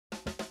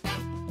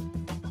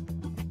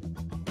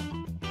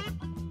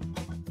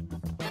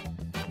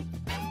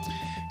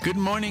Good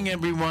morning,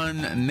 everyone.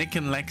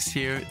 NicknLex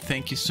here.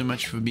 Thank you so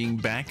much for being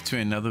back to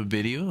another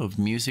video of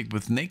Music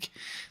with Nick.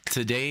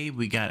 Today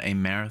we got a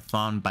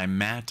marathon by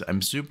Matt.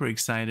 I'm super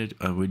excited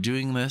we're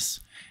doing this,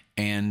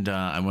 and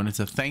I wanted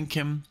to thank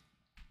him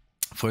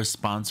for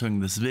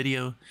sponsoring this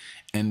video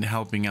and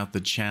helping out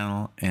the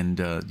channel, and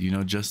you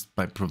know, just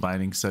by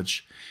providing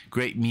such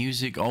great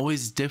music,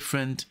 always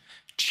different,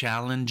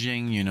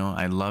 challenging, you know.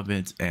 I love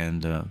it,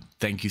 and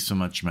thank you so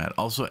much, Matt.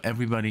 Also,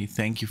 everybody,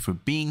 thank you for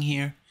being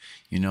here,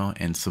 you know,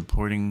 and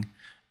supporting,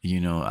 you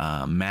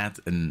know, Matt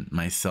and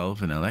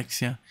myself and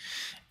Alexia,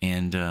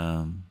 and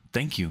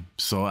thank you.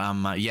 So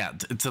yeah,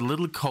 it's a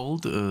little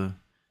cold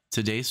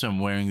today, so I'm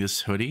wearing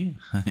this hoodie,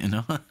 you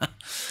know.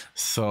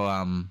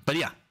 So but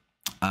yeah,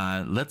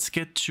 let's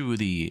get to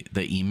the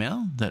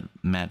email that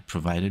Matt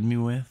provided me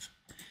with.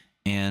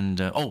 And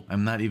oh,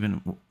 I'm not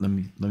even, let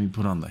me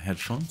put on the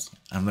headphones.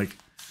 I'm like,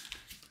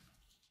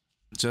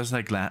 just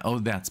like that. Oh,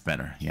 that's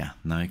better. Yeah,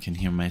 now I can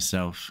hear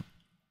myself.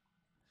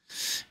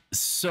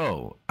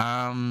 So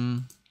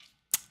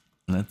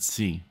let's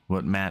see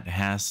what Matt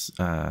has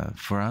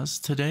for us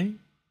today.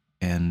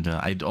 And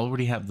I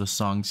already have the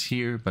songs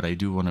here, but I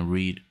do want to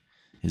read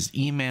his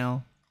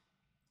email.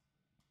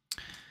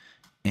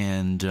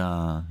 And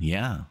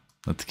yeah,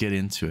 let's get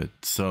into it.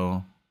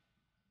 So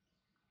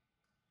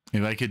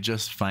if I could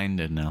just find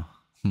it now.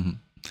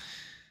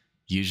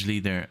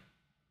 Usually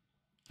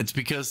it's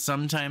because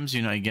sometimes,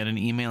 you know, I get an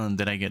email and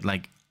then I get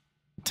like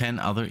 10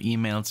 other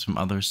emails from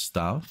other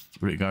stuff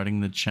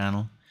regarding the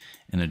channel,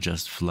 and it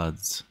just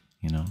floods,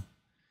 you know.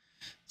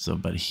 So,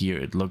 but here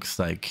it looks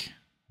like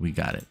we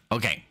got it.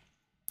 Okay.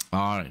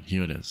 All right,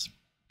 here it is.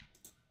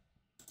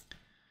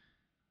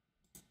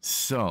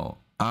 So,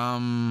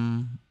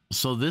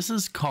 so this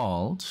is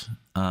called,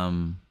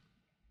 it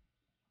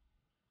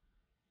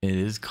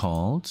is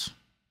called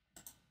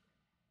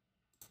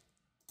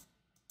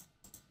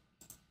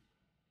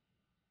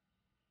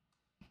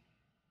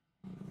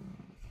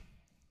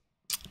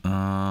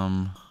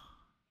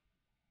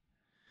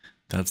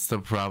that's the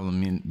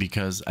problem,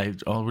 because I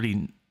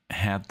already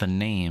had the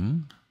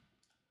name.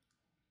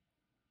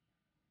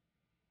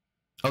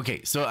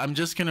 Okay, so I'm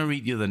just gonna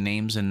read you the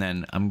names, and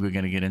then we're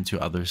gonna get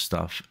into other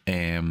stuff.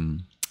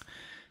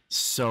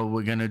 So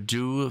we're gonna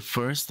do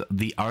first,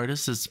 the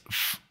artist is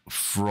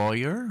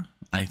Freur,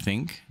 I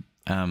think,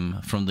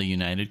 from the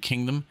United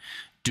Kingdom.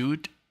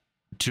 Doot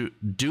to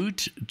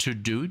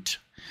Doot.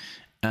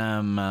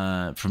 From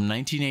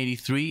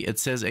 1983. It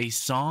says, a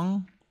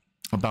song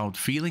about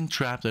feeling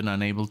trapped and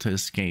unable to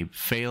escape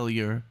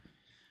failure,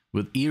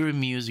 with eerie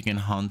music and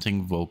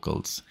haunting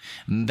vocals.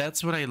 And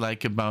that's what I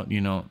like about,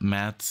 you know,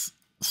 Matt's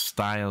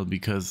style,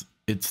 because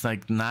it's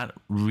like not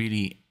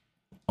really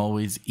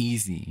always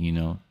easy, you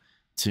know,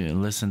 to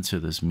listen to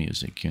this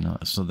music, you know.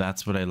 So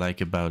that's what I like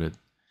about it.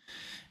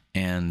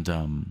 And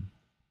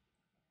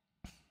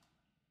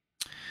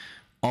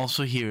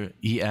also here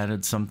he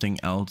added something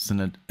else in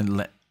it,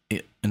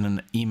 in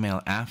an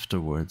email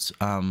afterwards.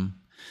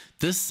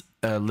 This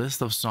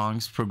list of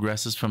songs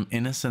progresses from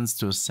innocence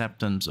to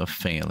acceptance of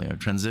failure,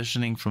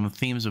 transitioning from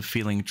themes of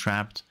feeling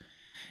trapped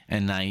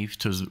and naive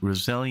to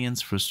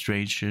resilience,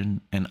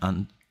 frustration,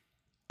 and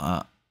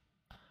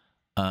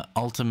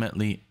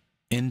ultimately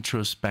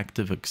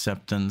introspective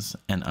acceptance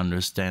and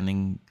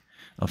understanding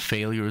of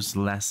failure's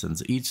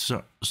lessons. Each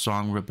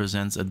song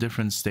represents a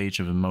different stage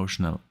of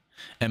emotional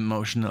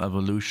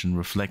evolution,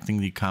 reflecting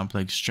the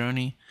complex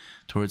journey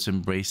towards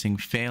embracing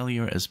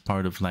failure as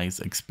part of life's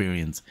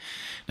experience.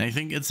 And I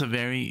think it's a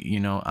very, you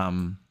know,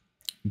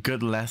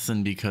 good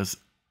lesson, because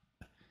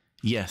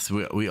yes,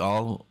 we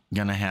all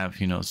gonna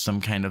have, you know, some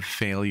kind of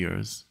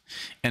failures,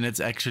 and it's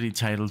actually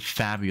titled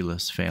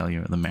Fabulous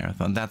Failure, the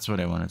marathon. That's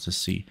what I wanted to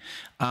see.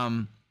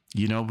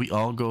 You know, we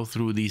all go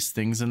through these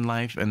things in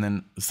life, and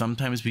then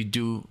sometimes we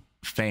do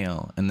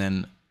fail, and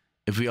then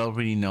if we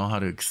already know how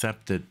to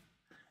accept it,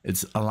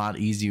 it's a lot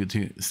easier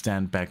to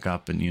stand back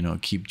up and, you know,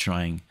 keep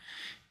trying.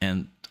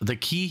 And the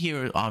key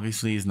here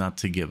obviously is not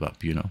to give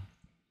up, you know.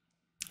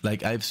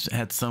 Like, I've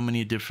had so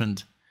many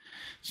different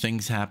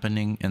things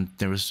happening, and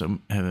there was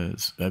some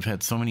I've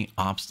had so many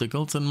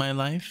obstacles in my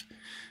life,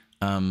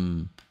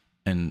 and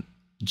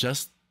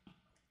just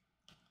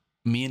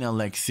me and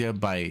Alexia,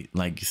 by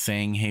like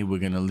saying, hey, we're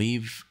gonna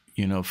leave,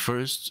 you know,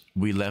 first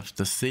we left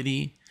the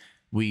city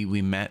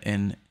we met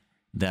in,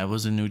 that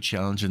was a new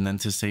challenge, and then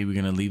to say we're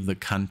gonna leave the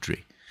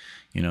country,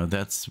 you know,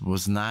 that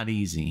was not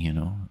easy, you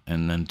know.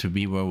 And then to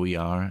be where we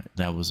are,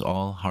 that was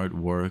all hard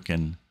work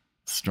and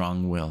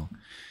strong will,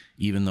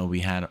 even though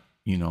we had,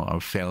 you know, our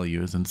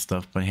failures and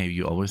stuff. But hey,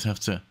 you always have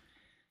to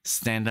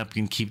stand up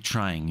and keep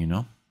trying, you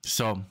know.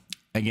 So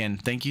again,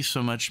 thank you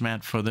so much,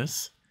 Matt, for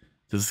this.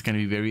 This is going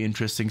to be very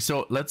interesting.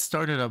 So let's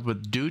start it up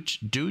with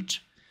Doot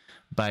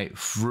by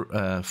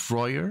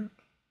Freur.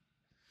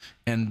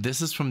 And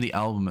this is from the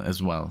album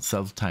as well,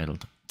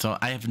 self-titled. So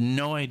I have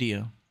no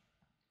idea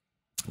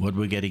what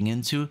we're getting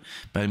into,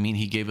 but I mean,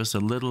 he gave us a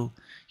little,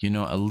 you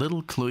know, a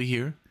little clue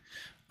here.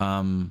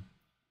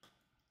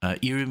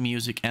 Eerie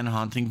music and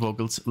haunting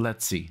vocals.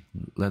 Let's see.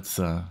 Let's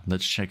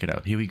check it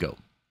out. Here we go.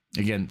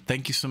 Again,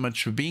 thank you so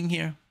much for being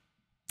here.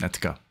 Let's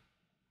go.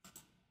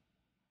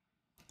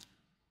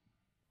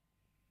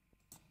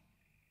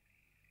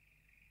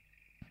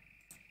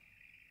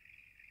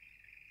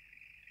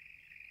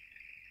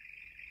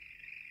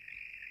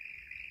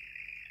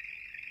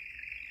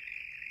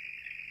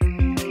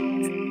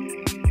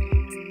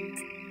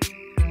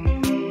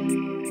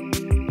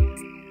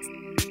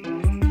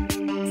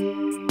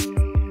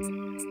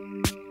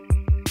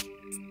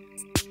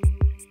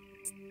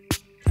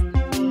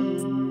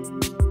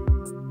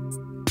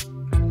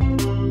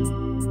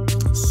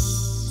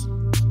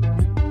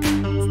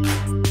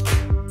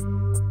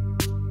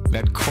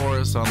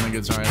 On the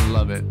guitar, I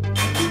love it.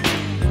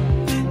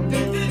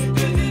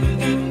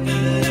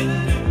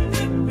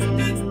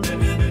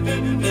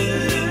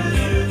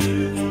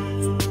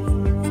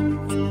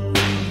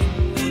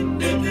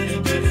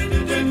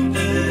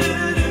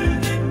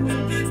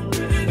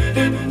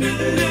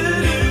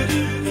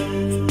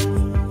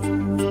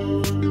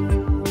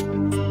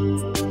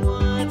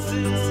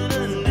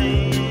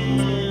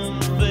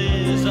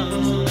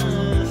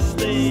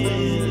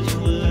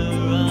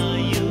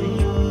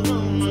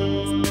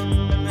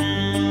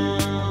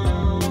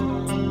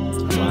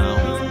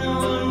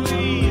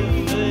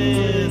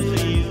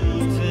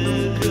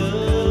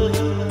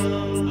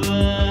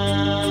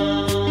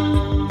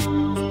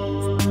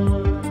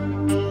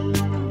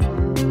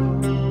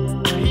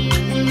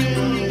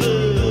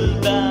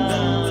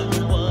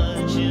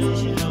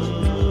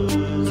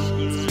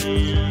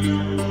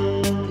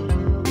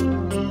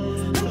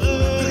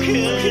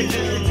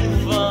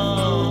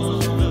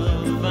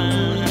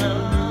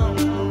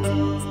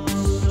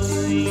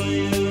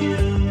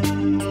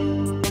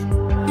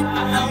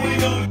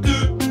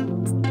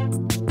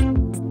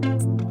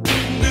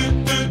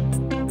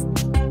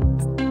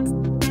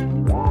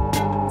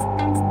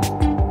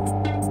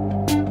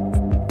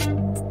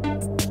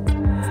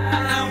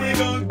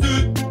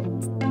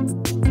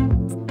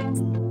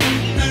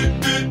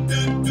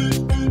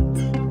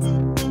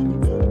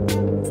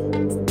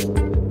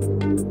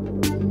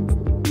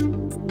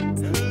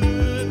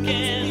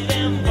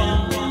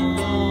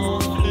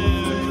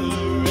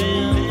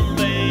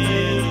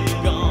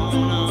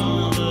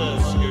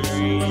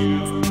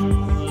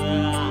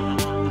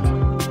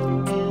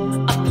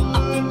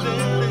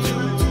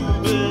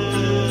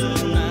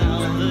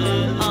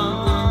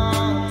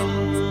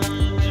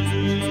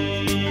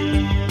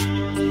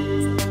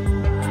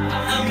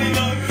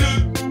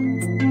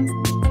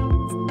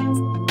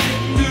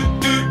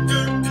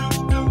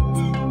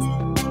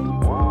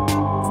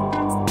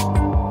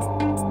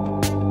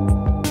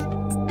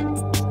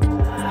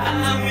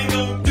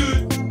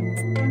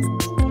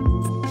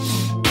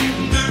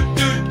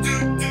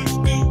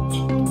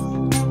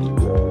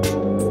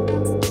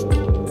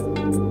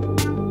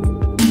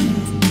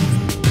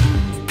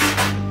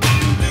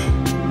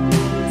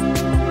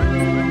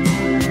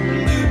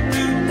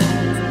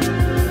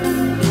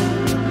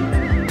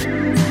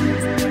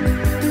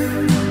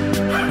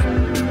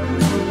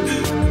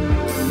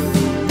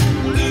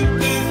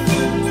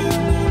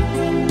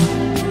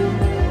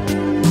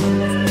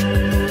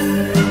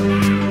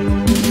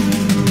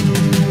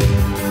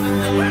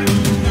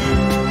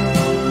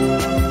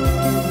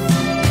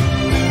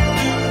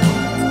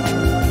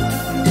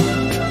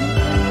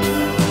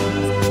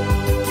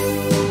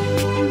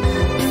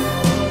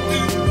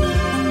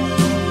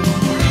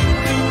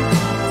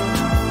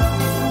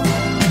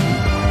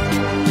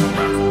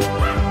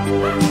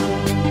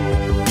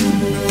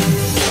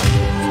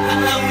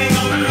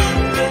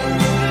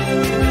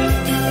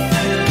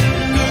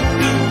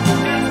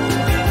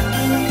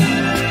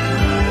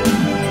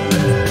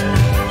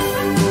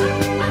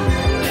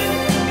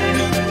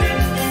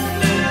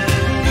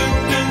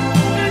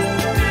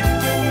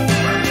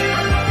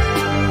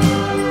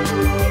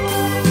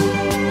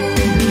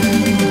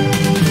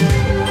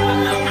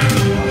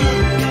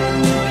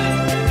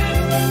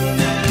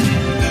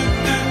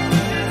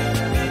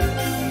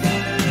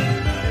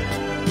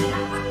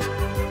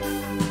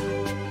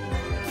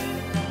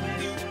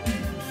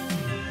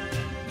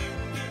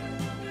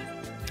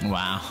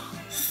 Wow.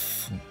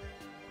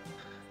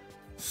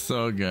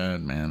 So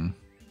good, man.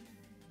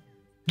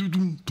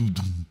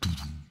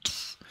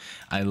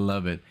 I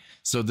love it.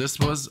 So this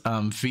was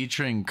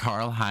featuring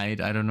Carl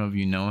Hyde. I don't know if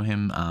you know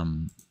him,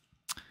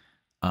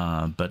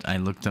 but I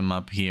looked him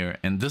up here,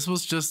 and this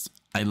was just,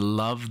 I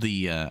love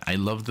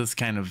this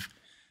kind of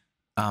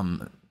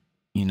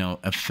you know,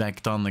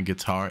 effect on the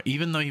guitar,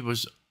 even though he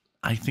was,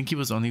 I think he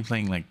was only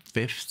playing like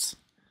fifths,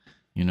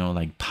 you know,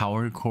 like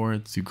power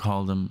chords you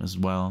call them as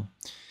well.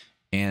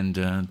 And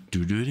you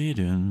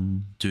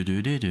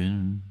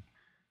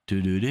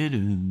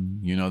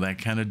know, that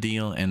kind of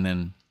deal. And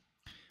then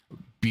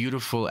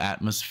beautiful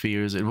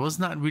atmospheres. It was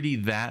not really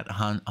that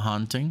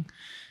haunting.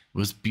 It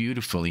was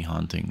beautifully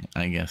haunting,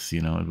 I guess,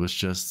 you know. It was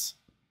just,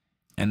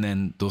 and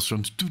then those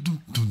drums,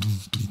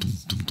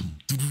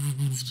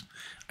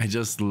 I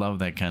just love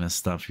that kind of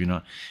stuff, you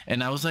know.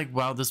 And I was like,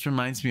 wow, this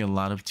reminds me a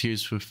lot of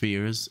Tears for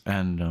Fears.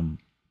 And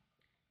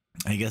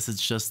I guess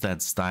it's just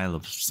that style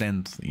of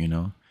synth, you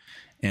know.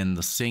 and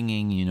the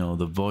singing, you know,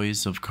 the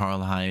voice of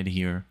Carl Hyde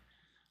here,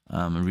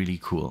 really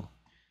cool,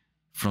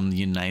 from the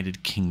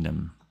United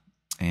Kingdom.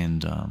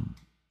 And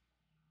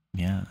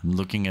yeah, I'm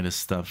looking at his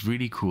stuff,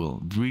 really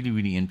cool,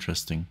 really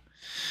interesting.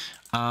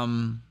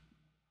 And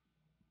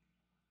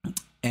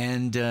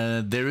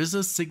there is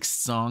a sixth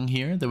song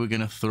here that we're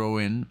gonna throw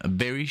in, a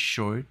very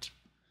short.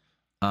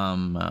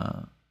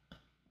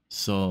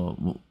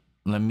 So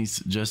let me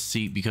just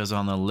see, because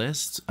on the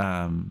list,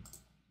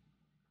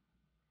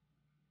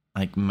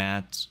 like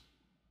Matt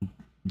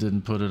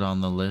didn't put it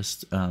on the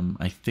list.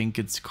 I think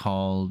it's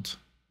called.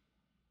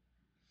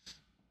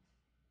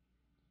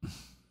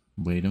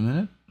 Wait a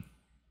minute.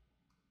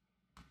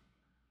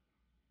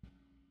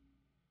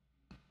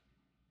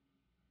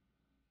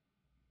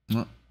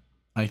 No.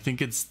 I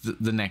think it's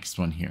the next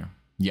one here.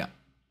 Yeah.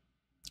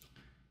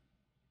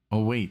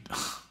 Oh, wait. I'm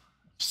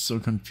so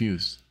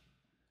confused.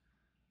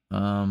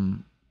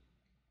 Because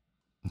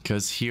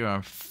here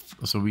are...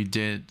 So we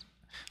did...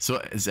 So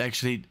it's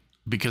actually...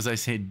 Because I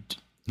said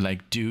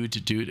like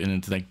Doot, and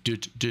it's like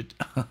Doot.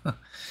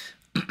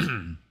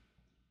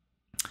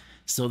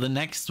 So the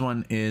next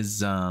one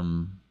is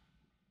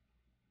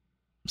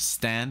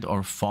Stand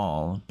or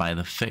Fall by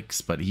the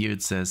Fixx. But here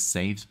it says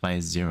Saved by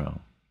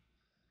Zero.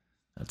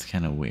 That's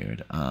kind of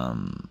weird.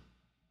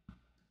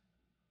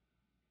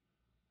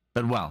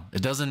 But well,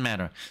 it doesn't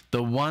matter.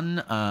 The one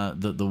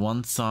the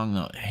one song,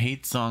 the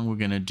hate song we're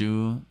gonna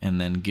do,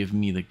 and then Give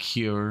Me the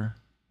Cure,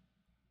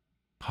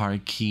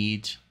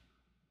 Parakeet.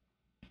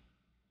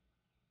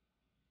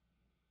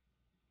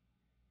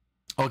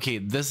 Okay,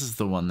 this is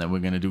the one that we're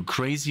gonna do.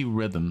 Crazy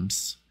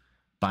Rhythms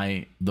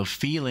by the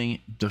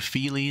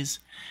Feelies.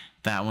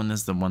 That one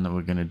is the one that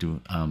we're gonna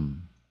do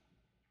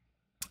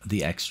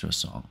the extra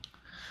song.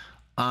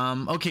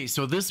 Okay,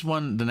 so this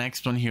one, the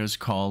next one here is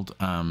called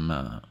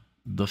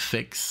the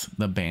Fixx,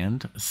 the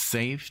band,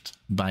 Saved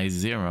by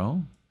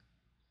Zero.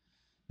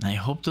 I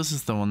hope this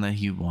is the one that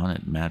he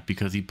wanted, Matt,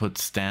 because he put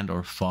Stand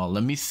or Fall.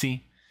 Let me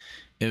see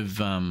if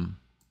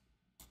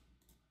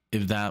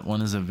that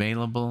one is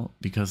available,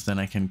 because then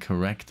I can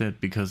correct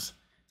it, because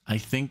I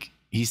think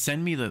he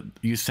sent me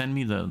you sent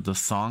me the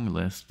song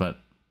list, but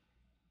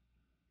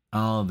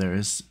oh, there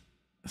is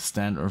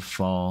Stand or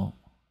Fall.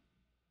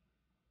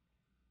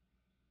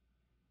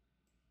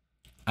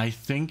 I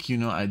think, you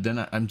know,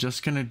 I'm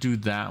just gonna do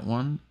that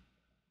one,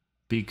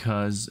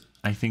 because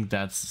I think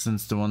that's,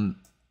 since the one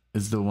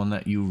is the one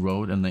that you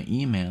wrote in the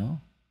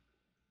email.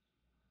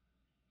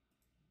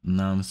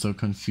 Now I'm so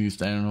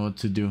confused. I don't know what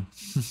to do.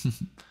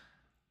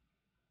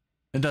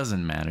 It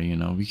doesn't matter, you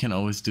know. We can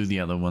always do the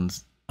other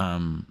ones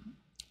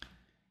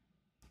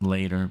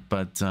later.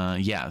 But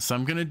yeah, so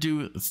I'm gonna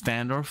do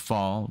Stand or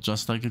Fall,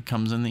 just like it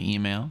comes in the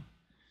email,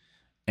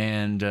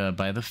 and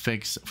by the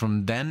Fixx,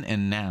 from Then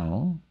and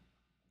Now.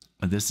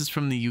 This is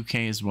from the UK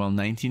as well,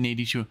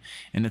 1982,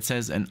 and it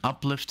says an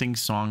uplifting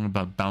song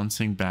about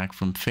bouncing back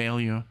from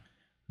failure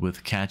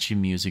with catchy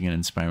music and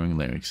inspiring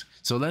lyrics.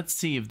 So let's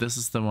see if this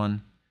is the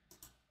one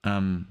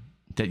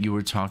that you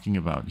were talking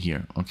about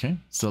here. Okay,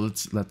 so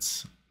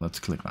let's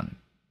click on it.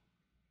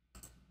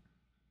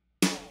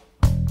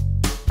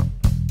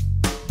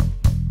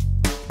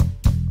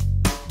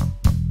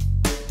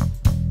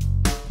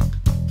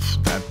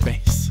 That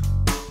bass.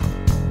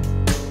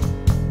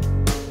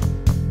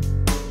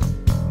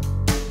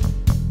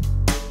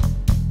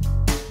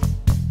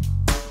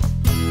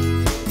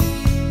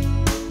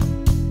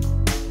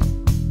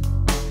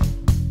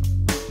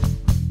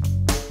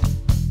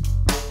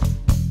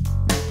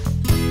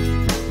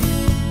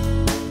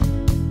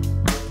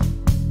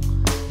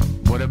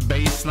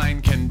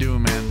 Line can do,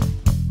 man.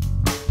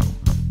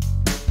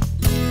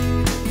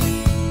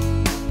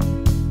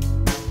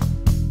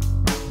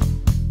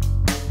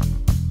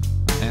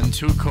 And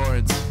 2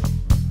 chords.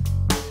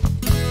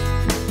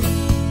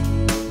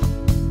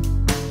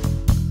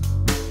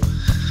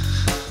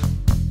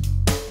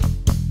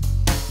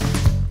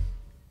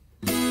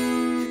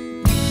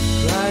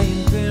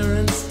 Crying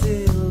parents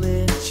still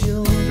their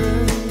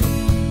children.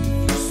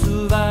 If you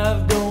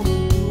survive,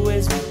 don't do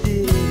as we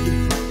did.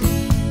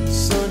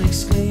 Son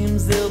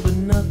exclaims there'll be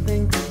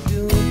nothing to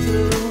do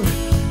to.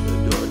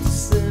 The daughter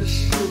says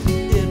she'll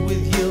be dead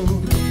with you.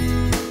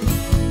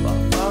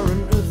 While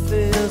foreign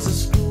affairs are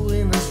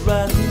screwing us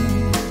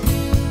rotten.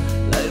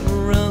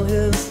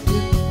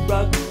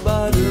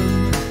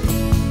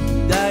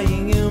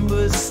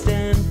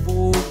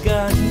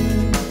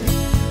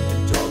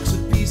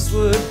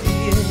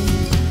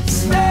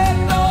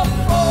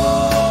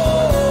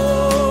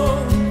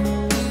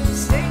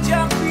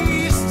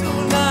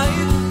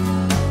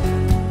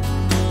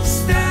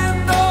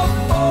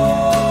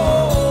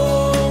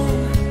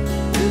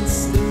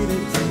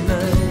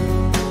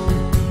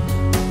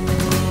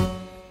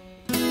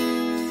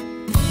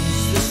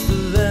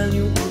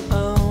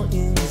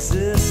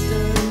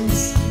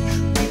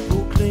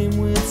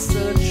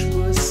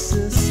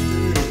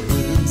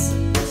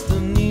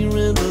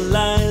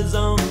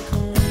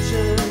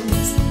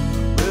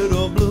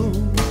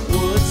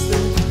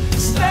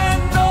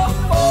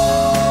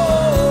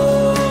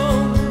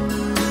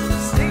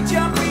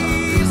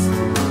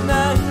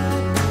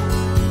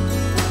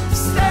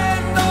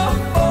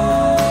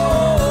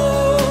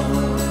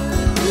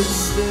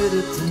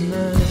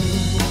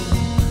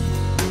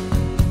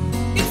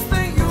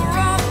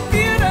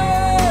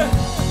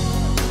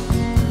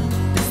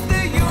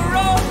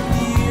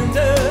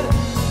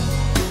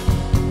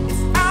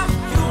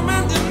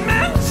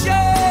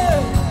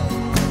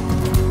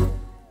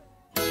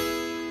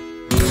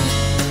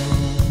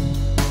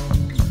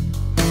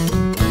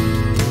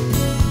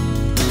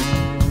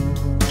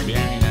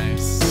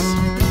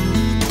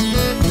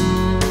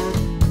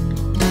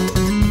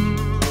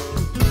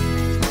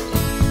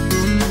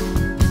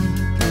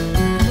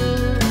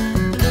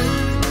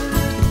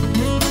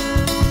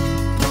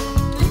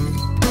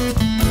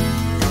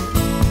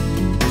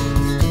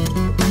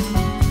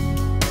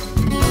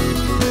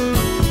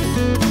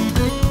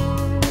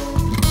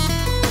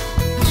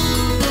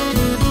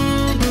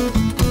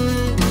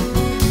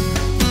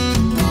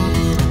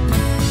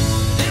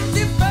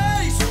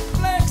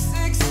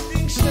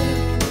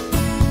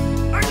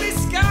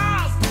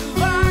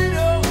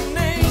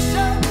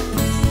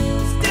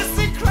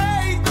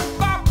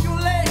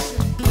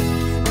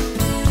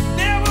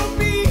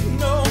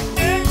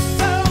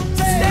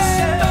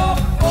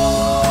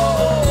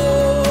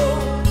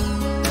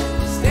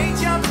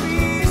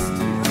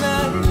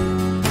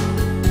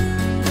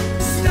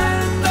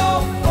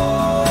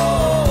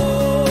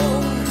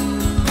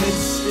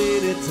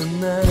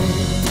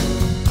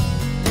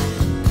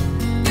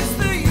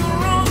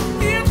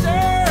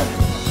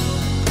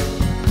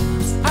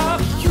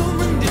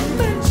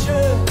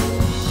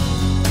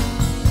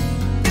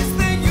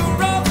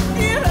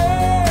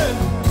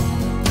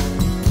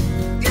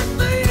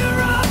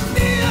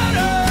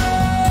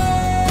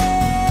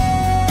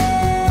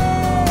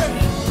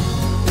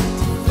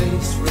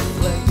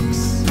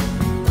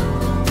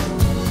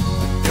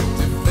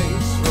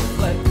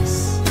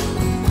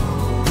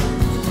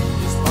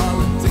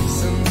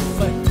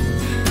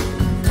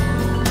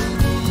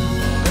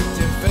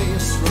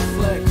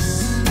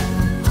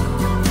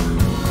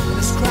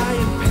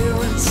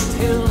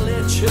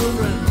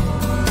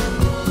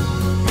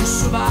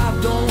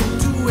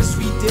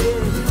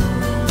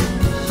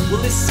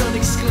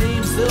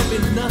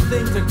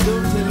 Dr.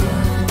 Doot.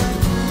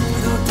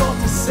 And her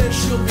daughter says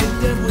she'll be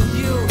dead with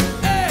you.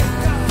 Hey,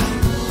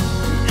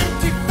 an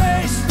empty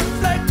face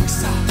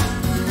reflects. An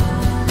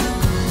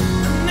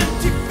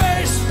empty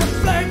face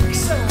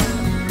reflects.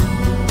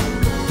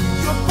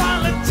 Your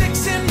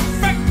politics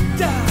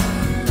infect.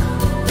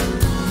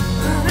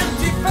 An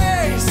empty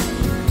face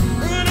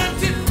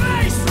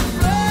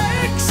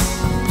reflects.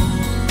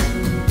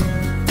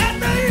 At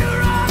the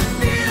Euro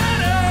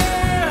Theater.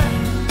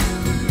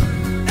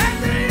 At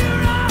the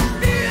Euro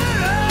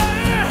Theater.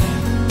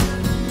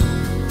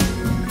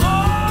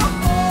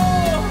 Oh, oh.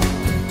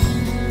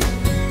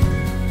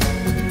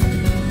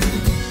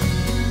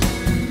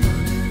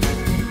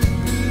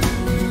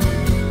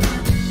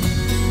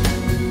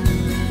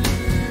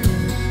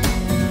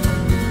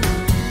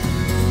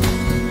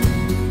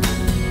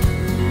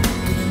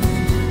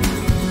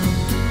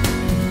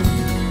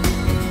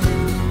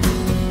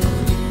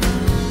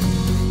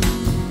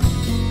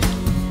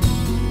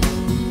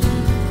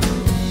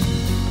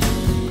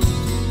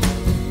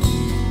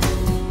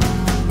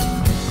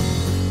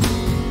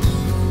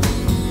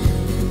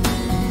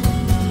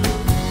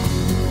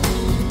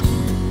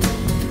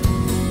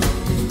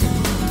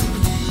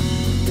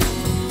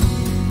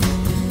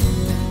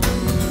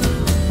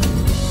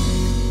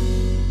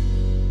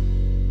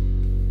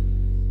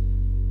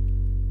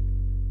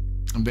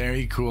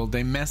 Very cool.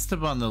 They messed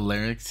up on the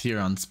lyrics here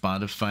on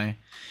Spotify.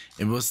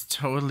 It was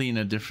totally in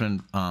a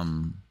different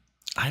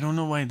I don't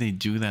know why they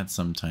do that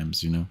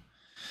sometimes, you know.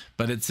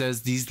 But it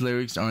says these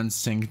lyrics aren't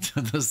synced to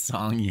the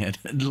song yet.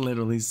 It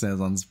literally says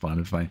on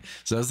Spotify.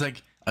 So I was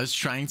like, I was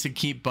trying to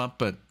keep up,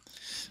 but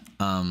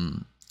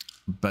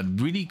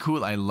really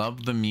cool. I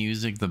love the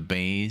music, the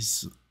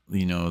bass,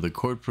 you know, the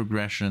chord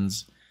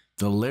progressions,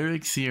 the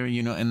lyrics here,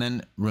 you know. And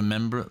then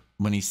remember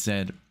when he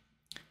said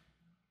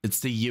it's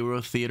the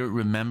Euro Theater.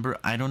 Remember,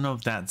 I don't know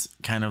if that's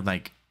kind of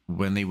like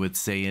when they would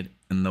say it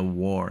in the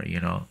war, you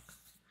know,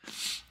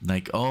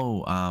 like,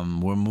 oh,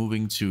 we're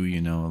moving to,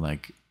 you know,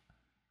 like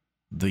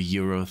the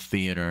Euro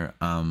Theater,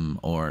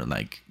 or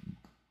like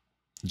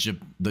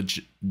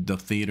the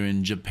theater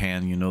in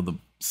Japan, you know, the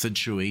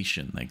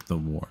situation, like the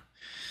war.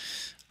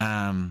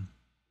 I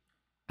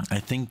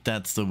think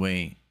that's the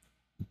way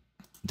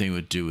they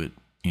would do it,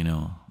 you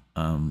know.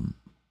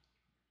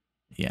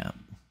 Yeah.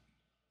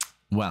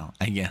 Well,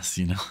 I guess,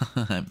 you know,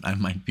 I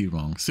might be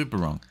wrong, super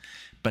wrong,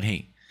 but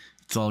hey,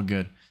 it's all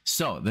good.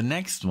 So the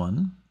next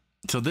one,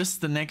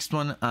 the next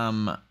one,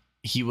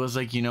 he was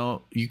like, you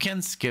know, you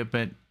can skip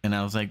it. And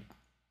I was like,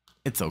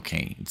 it's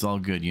okay. It's all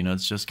good. You know,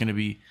 it's just going to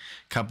be a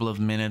couple of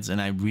minutes.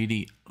 And I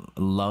really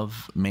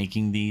love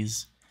making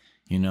these,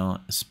 you know,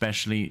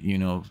 especially, you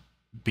know,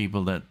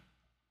 people that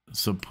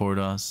support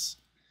us,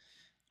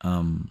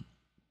 on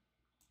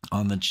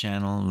the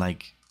channel.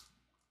 Like,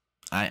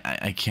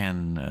 I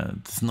can,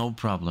 there's no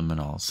problem at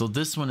all. So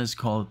this one is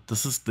called,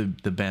 this is the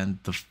band,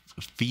 the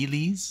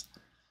Feelies.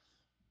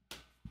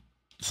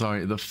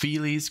 Sorry, the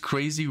Feelies.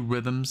 Crazy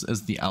Rhythms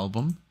is the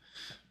album.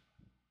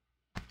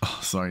 Oh,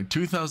 sorry,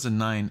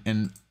 2009.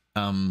 And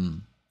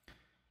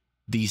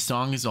the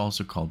song is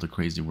also called The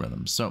Crazy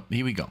Rhythms. So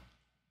here we go.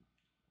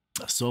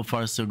 So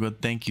far, so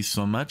good. Thank you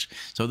so much.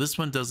 So this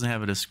one doesn't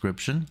have a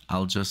description.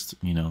 I'll just,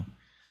 you know,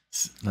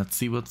 let's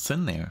see what's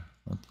in there.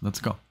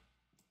 Let's go.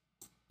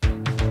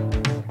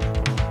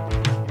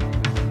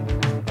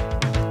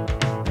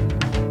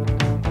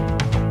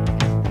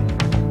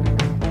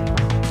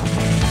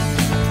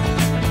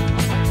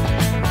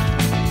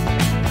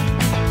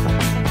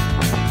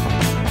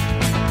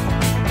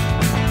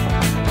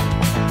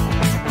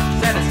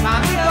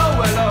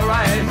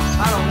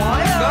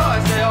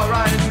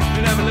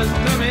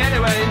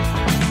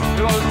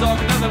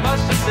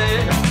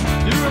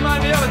 You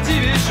remind me of a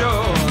TV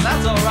show.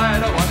 That's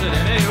alright, I'll watch it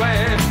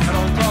anyway. I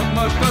don't talk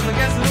much cause it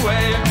gets in the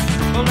way.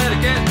 Don't let it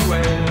get in the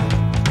way.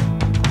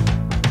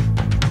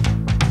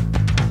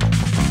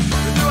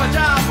 We do our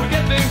job, we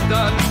get things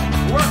done.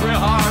 Work real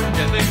hard,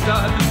 get things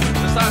done.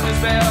 There's time to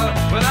spare,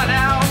 but not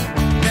now.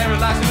 Can't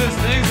relax when there's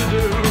things to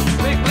do.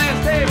 Big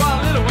plans stay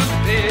while little ones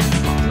stay.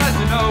 It's nice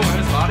to know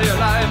when it's part of your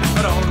life.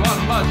 I don't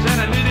want much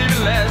and I need even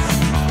less.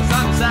 It's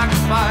time to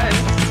sacrifice.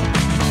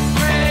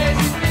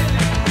 Crazy.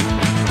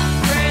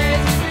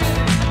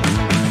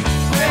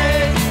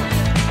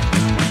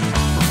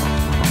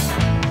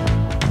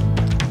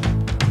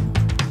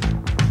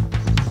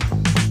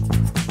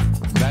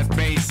 That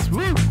bass,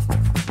 woo!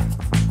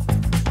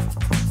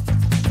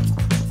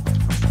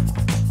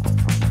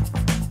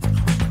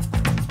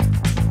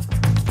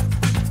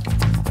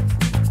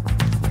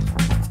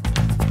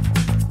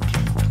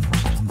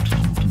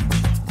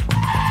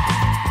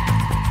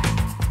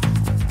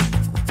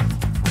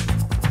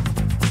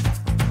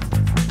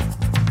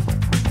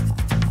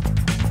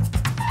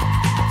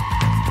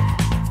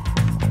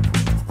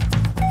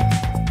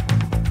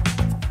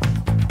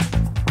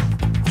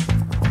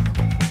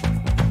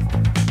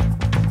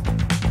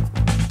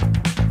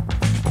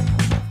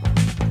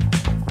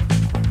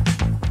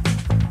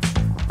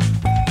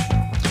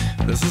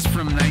 This is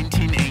from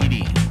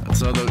 1980,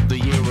 so the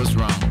year was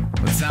wrong.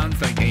 It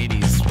sounds like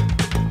 80s.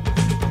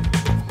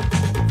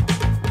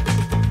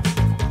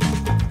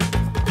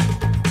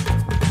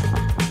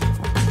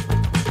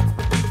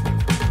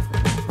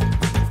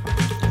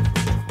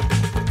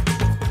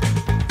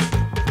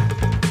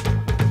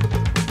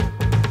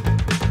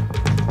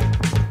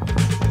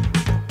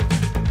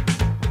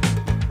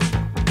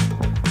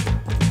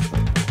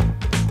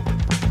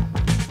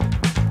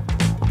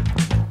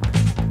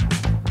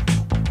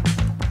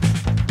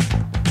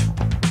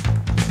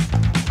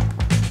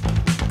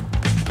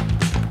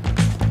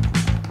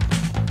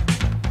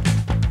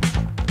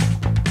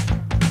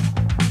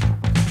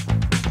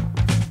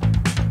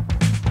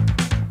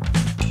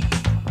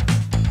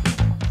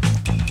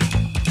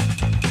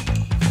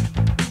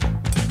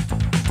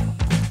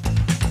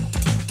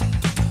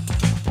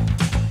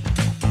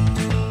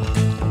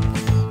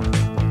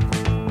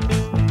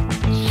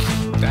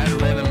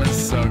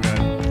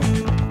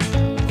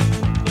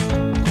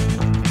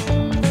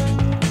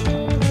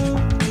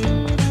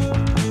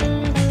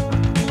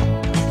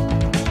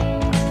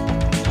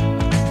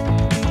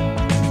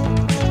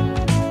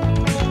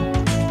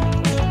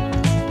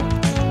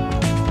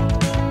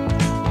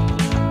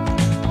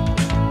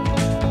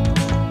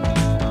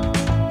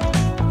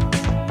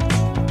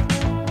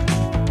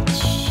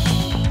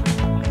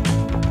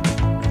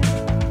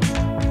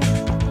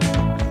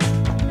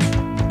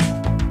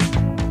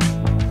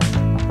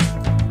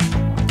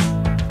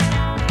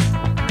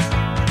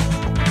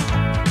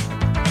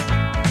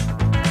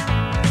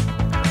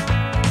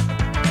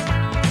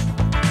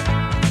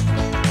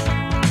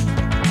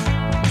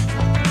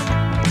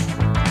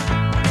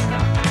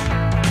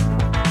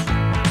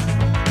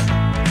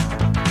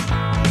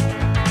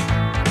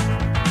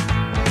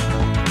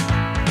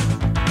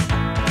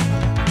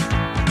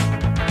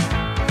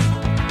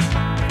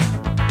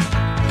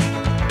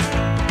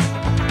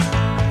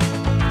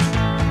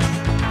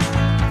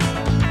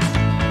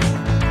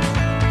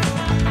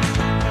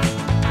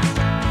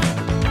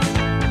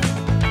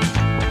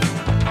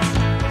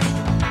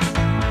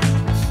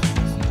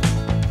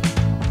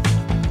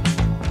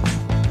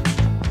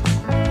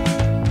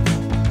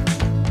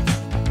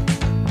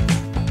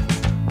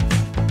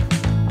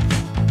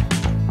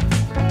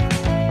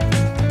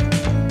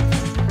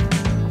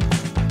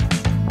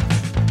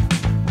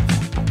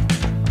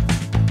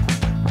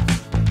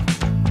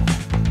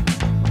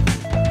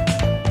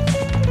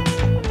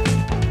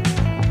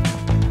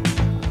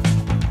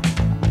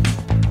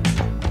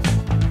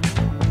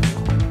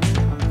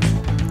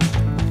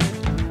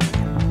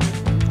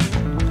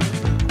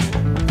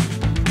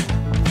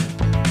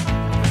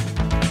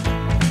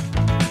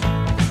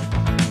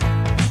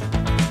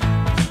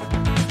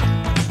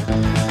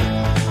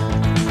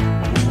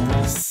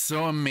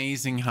 so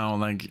amazing how,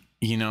 like,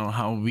 you know,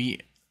 how we,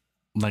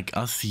 like,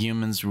 us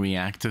humans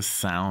react to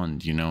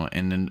sound, you know,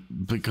 and then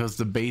because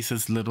the bass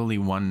is literally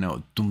one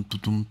note, but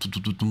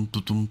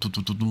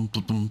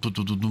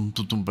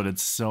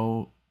it's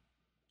so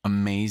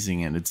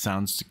amazing and it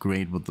sounds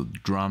great with the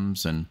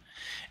drums and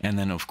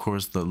then of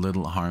course the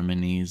little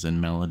harmonies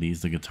and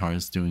melodies the guitar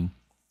is doing.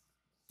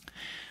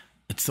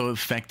 It's so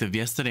effective.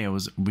 Yesterday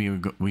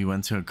we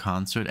went to a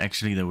concert.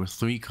 Actually, there were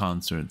 3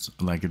 concerts.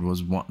 Like, it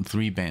was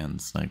 3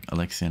 bands, like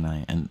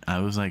Alexia and I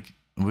was like,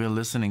 we were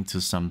listening to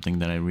something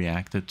that I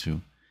reacted to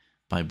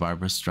by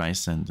Barbra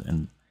Streisand,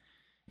 and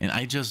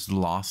I just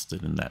lost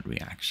it in that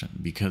reaction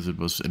because it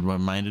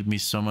reminded me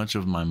so much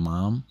of my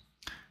mom,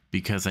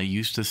 because I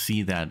used to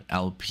see that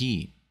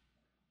LP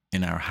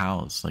in our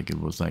house. Like, it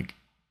was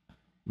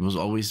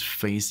always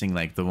facing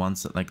like the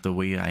ones that, like the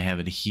way I have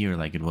it here,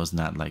 like it was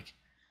not like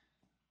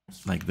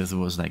this. It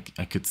was like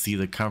I could see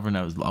the cover and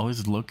I would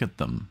always look at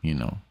them, you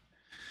know,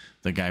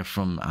 the guy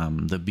from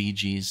the Bee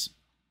Gees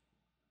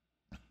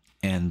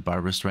and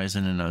Barbra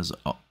Streisand,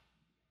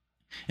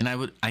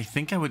 and I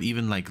think I would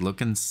even like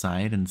look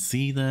inside and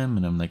see them,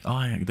 and I'm like,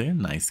 oh, they're a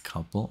nice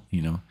couple,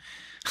 you know.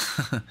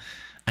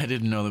 I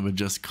didn't know they were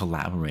just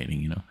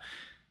collaborating, you know,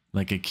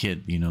 like a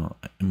kid, you know,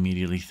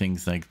 immediately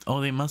thinks like,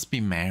 oh, they must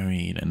be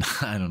married, and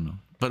I don't know.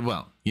 But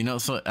well, you know,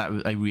 so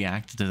I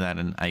reacted to that,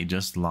 and I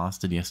just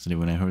lost it yesterday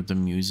when I heard the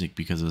music,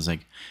 because it was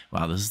like,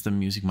 wow, this is the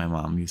music my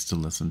mom used to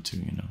listen to,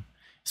 you know.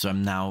 So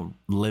I'm now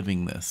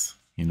living this,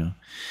 you know.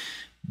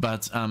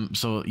 But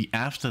so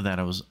after that,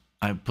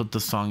 I put the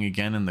song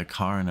again in the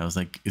car, and I was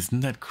like, isn't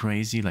that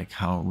crazy, like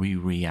how we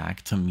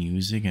react to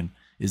music? And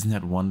isn't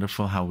that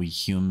wonderful how we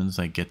humans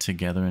like get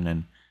together and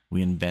then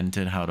we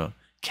invented how to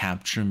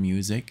capture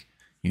music,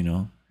 you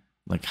know,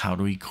 like how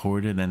to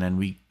record it, and then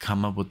we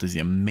come up with these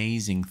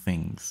amazing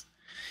things.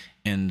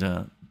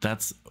 And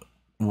that's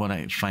what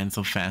I find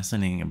so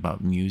fascinating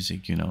about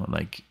music, you know,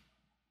 like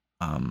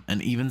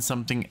and even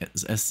something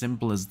as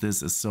simple as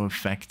this is so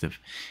effective.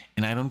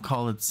 And I don't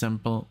call it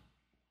simple,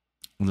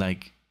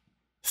 like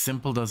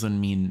simple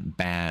doesn't mean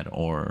bad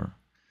or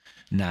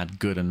not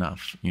good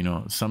enough, you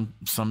know.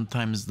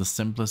 Sometimes the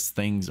simplest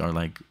things are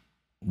like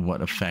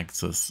what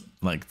affects us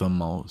like the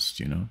most,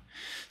 you know.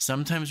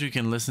 Sometimes we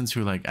can listen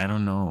to, like, I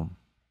don't know,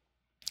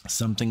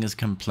 something as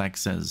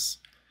complex as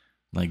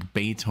like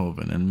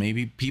Beethoven, and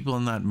maybe people are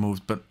not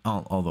moved, but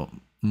although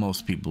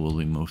most people will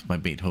be moved by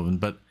Beethoven,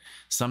 but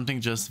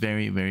something just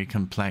very, very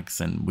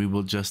complex, and we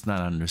will just not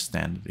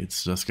understand it.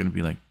 It's just going to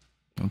be like,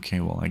 okay,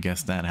 well, I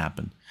guess that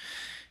happened.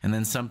 And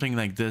then something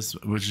like this,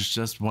 which is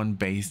just one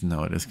bass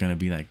note, is going to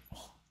be like,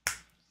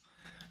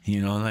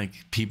 you know, like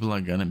people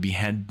are going to be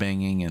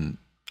headbanging. And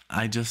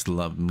I just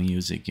love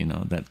music, you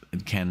know, that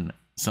it can,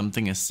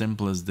 something as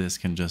simple as this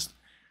can just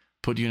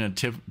put you in a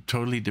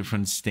totally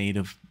different state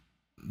of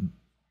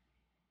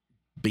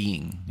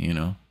being, you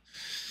know,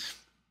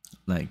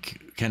 like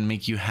can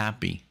make you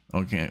happy.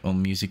 Okay, or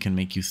music can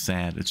make you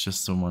sad. It's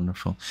just so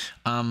wonderful.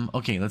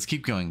 Okay, let's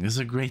keep going. This is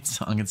a great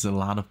song. It's a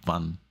lot of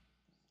fun.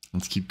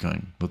 Let's keep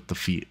going with the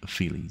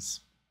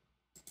Feelies.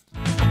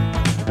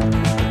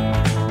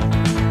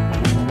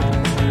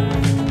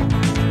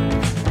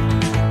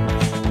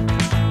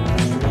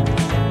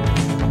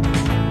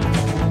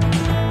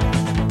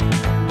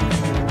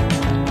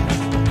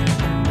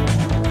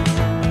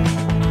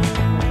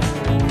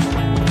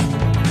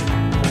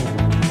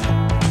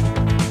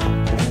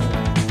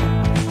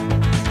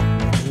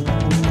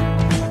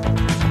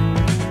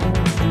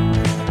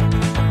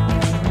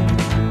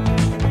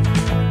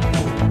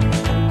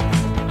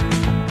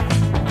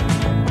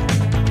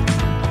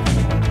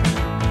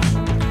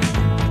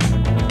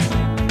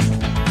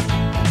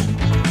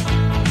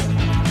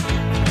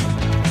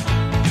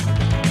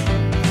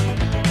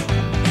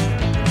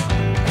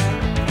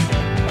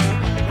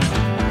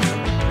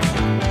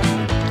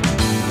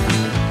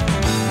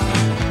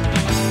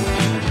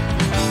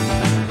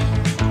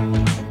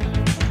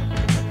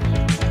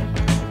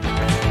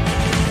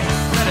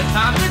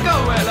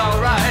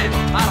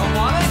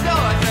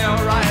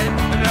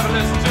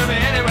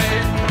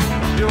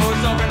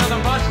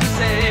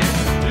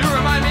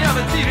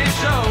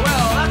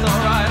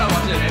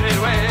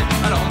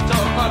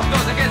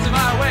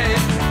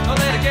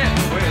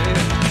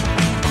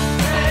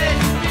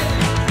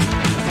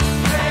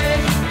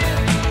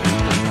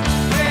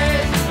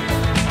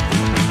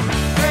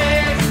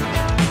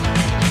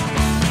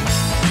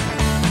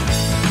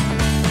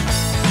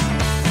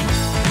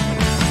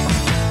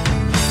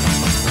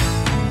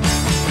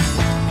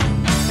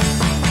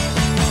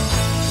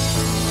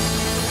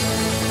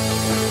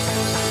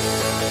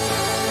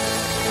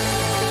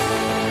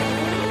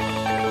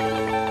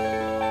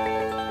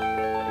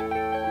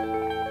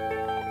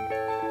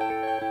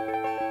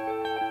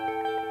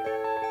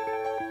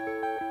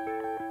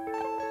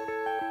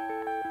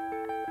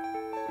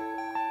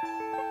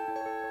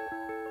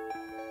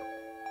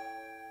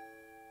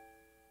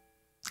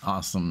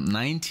 Awesome.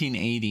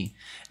 1980.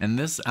 And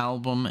this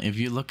album, if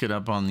you look it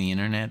up on the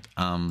internet,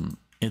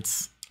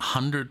 it's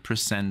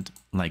 100%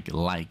 like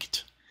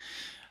liked.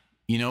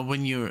 you know,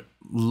 when you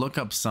look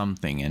up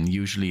something and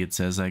usually it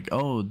says like,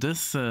 oh,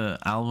 this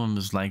album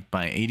is liked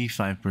by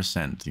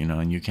 85%, you know,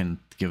 and you can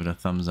give it a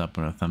thumbs up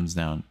or a thumbs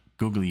down.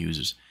 Google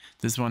users.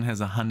 This one has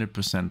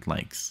 100%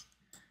 likes.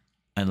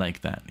 I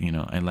like that, you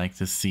know, I like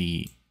to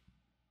see.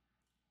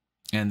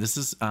 And this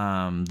is,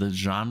 the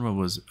genre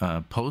was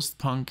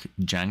post-punk,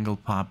 jangle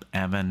pop,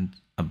 avant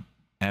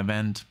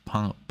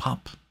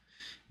pop,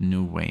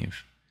 new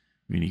wave.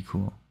 Really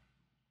cool.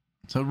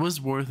 So it was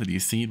worth it. You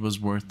see, it was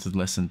worth to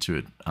listen to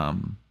it. I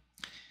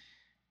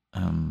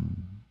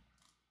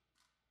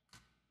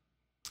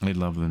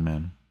love them,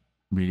 man.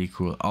 Really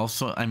cool.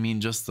 Also, I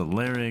mean, just the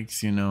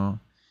lyrics, you know,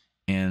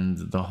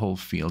 and the whole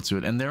feel to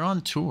it. And they're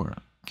on tour.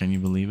 Can you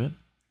believe it?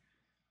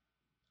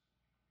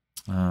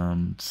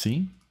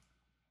 See?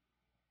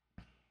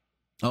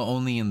 Oh,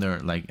 only in their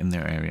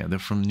area. They're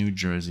from New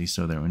Jersey,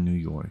 so they're in New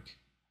York.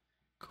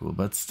 Cool,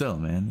 but still,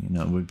 man, you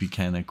know, it would be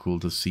kind of cool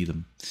to see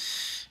them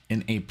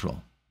in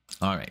April.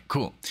 All right,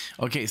 cool.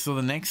 Okay, so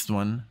the next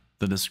one,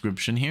 the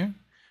description here.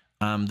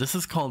 This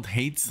is called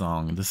Hate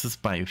Song. This is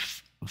by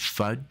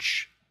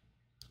Fudge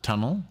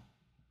Tunnel.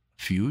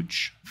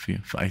 Fudge?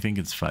 I think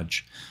it's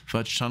Fudge.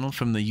 Fudge Tunnel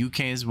from the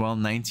UK as well,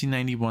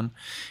 1991.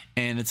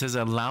 And it says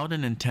a loud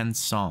and intense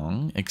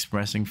song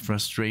expressing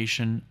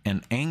frustration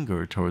and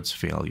anger towards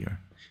failure,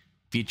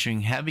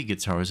 featuring heavy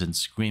guitars and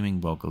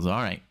screaming vocals.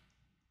 All right,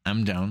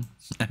 I'm down.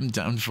 I'm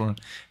down for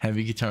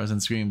heavy guitars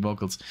and screaming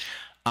vocals.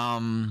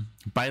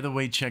 By the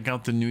way, check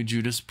out the new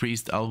Judas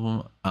Priest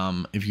album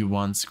if you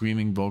want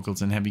screaming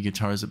vocals and heavy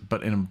guitars,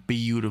 but in a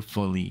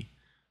beautifully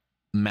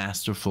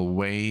masterful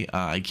way.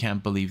 I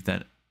can't believe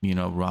that, you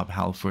know, Rob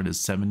Halford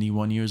is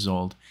 71 years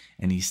old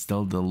and he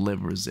still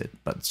delivers it,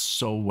 but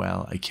so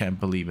well. I can't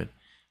believe it.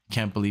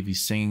 Can't believe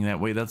he's singing that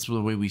way. That's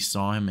the way we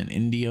saw him in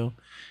Indio,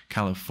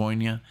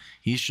 California.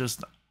 He's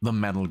just the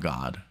metal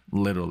god,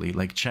 literally.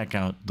 Like, check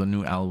out the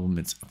new album.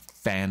 It's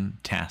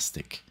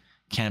fantastic.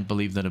 Can't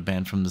believe that a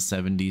band from the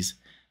 70s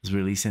is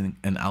releasing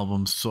an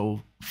album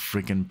so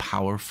freaking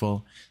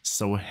powerful,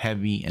 so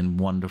heavy and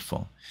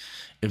wonderful.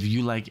 If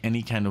you like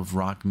any kind of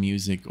rock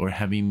music or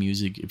heavy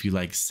music, if you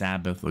like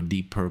Sabbath or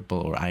Deep Purple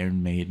or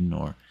Iron Maiden,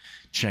 or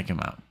check him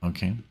out,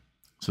 okay?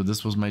 So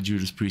this was my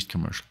Judas Priest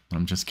commercial.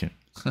 I'm just kidding.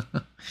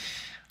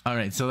 All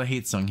right, so the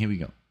Hate Song, here we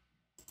go.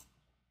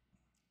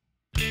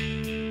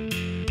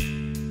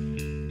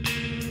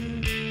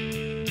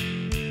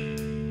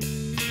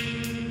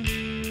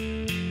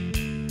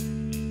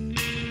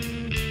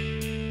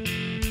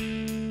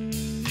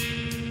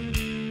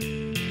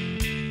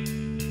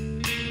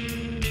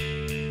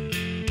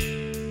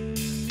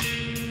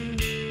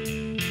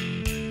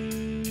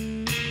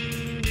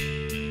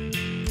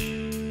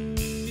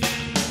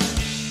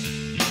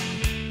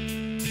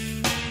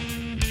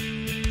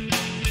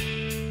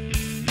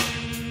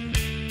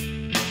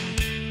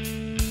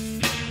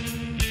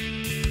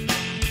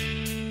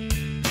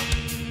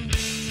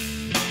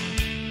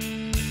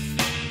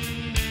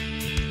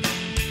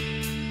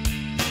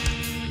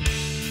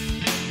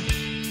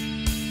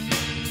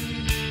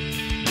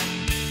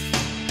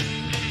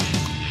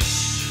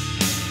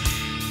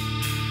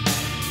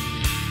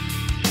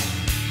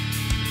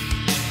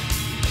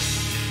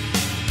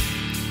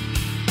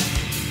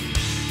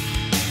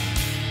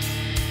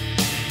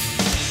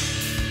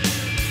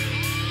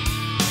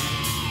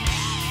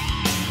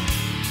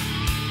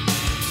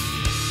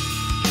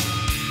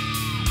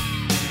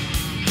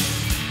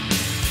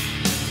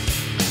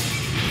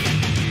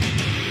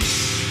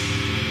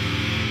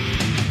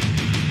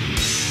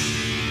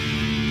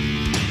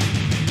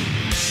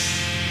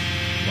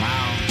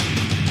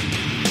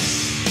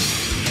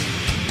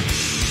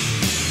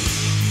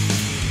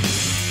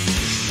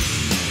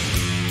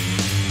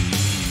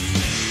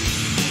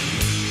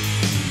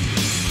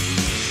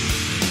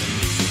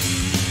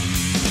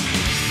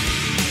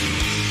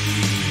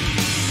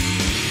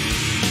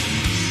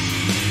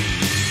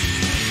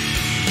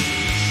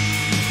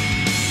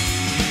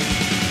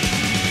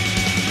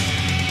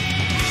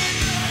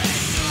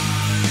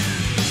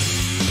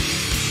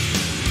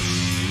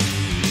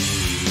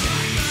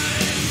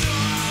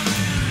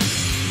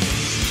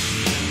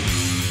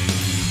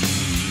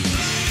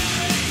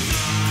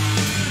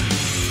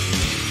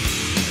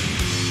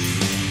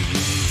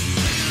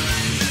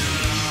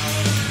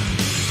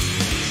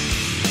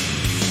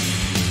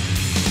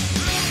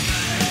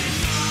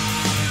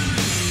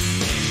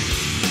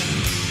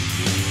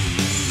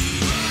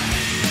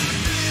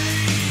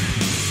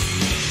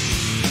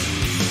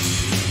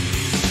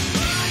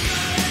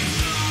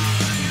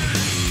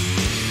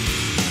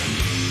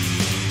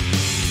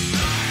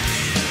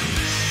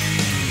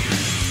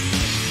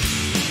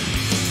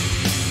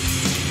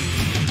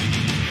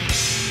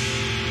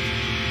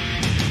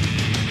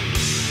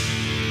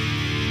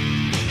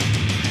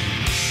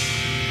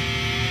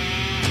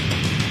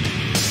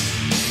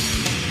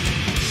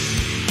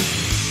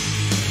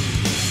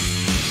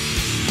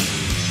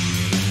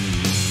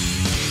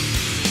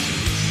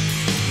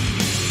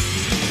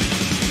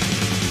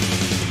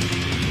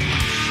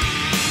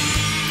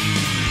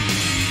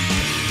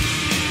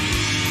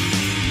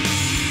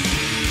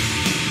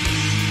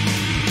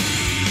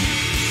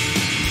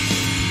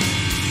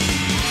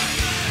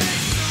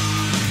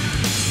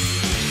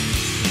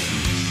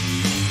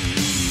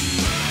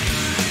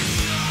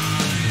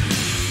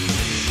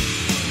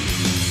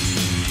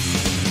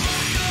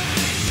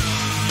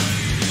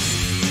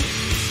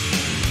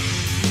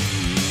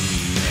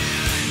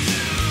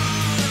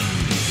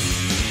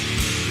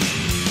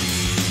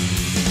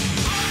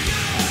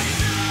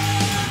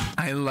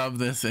 love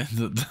this.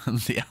 And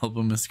the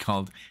album is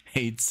called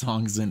Hate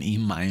Songs in E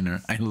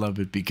minor. I love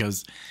it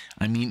because,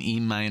 I mean, E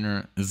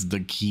minor is the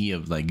key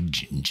of like,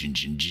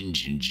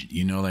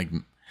 you know, like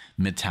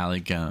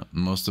Metallica,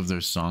 most of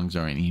their songs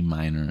are in E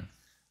minor.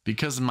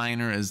 Because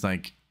minor is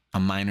like, a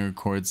minor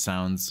chord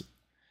sounds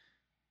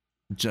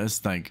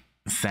just like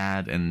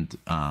sad and,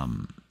 I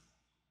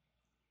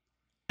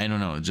don't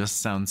know, it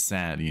just sounds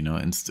sad, you know.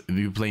 And if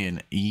you play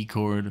an E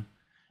chord,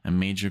 a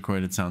major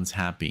chord, it sounds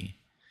happy.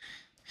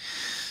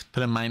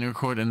 But a minor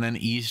chord, and then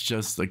E is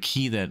just a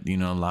key that, you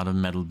know, a lot of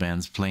metal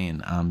bands play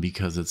in,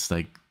 because it's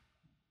like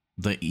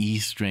the E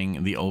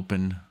string, the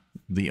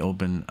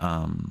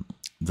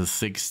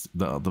sixth,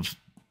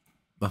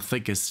 the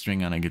thickest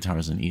string on a guitar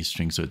is an E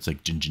string, so it's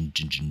like jin jin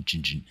jin jin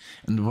jin jin.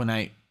 And when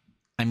I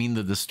mean,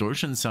 the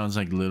distortion sounds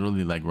like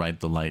literally like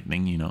Ride the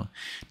Lightning, you know,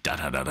 da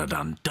da da da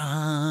dun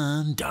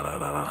dun, da da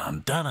da da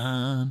dun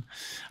dun.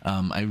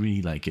 I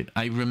really like it.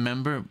 I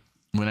remember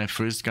when I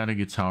first got a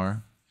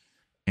guitar,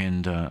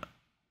 and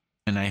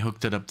I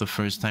hooked it up the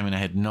first time, and I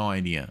had no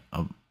idea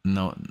of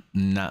no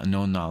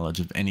knowledge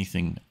of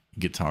anything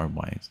guitar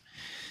wise.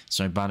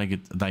 So I bought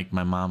like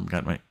my mom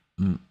got me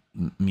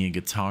a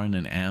guitar and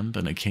an amp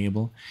and a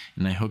cable,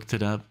 and I hooked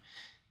it up,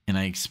 and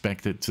I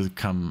expected to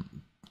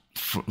come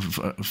for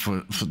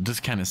this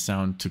kind of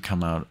sound to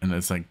come out, and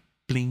it's like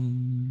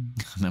bling,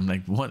 and I'm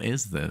like, what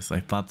is this? I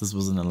thought this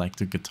was an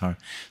electric guitar,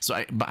 so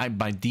I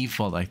by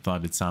default I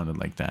thought it sounded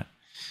like that,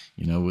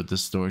 you know, with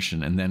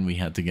distortion. And then we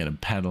had to get a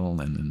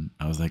pedal, and then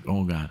I was like,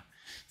 oh god,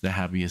 the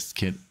happiest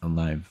kid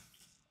alive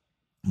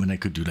when I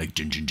could do like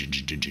you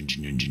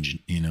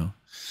know.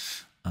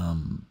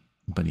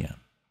 But yeah.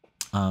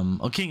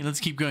 Okay, let's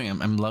keep going.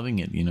 I'm loving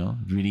it, you know,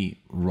 really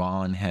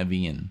raw and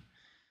heavy, and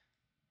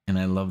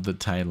I love the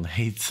title,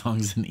 Hate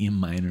Songs in E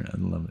minor. I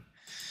love it.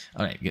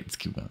 All right, let's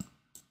keep going.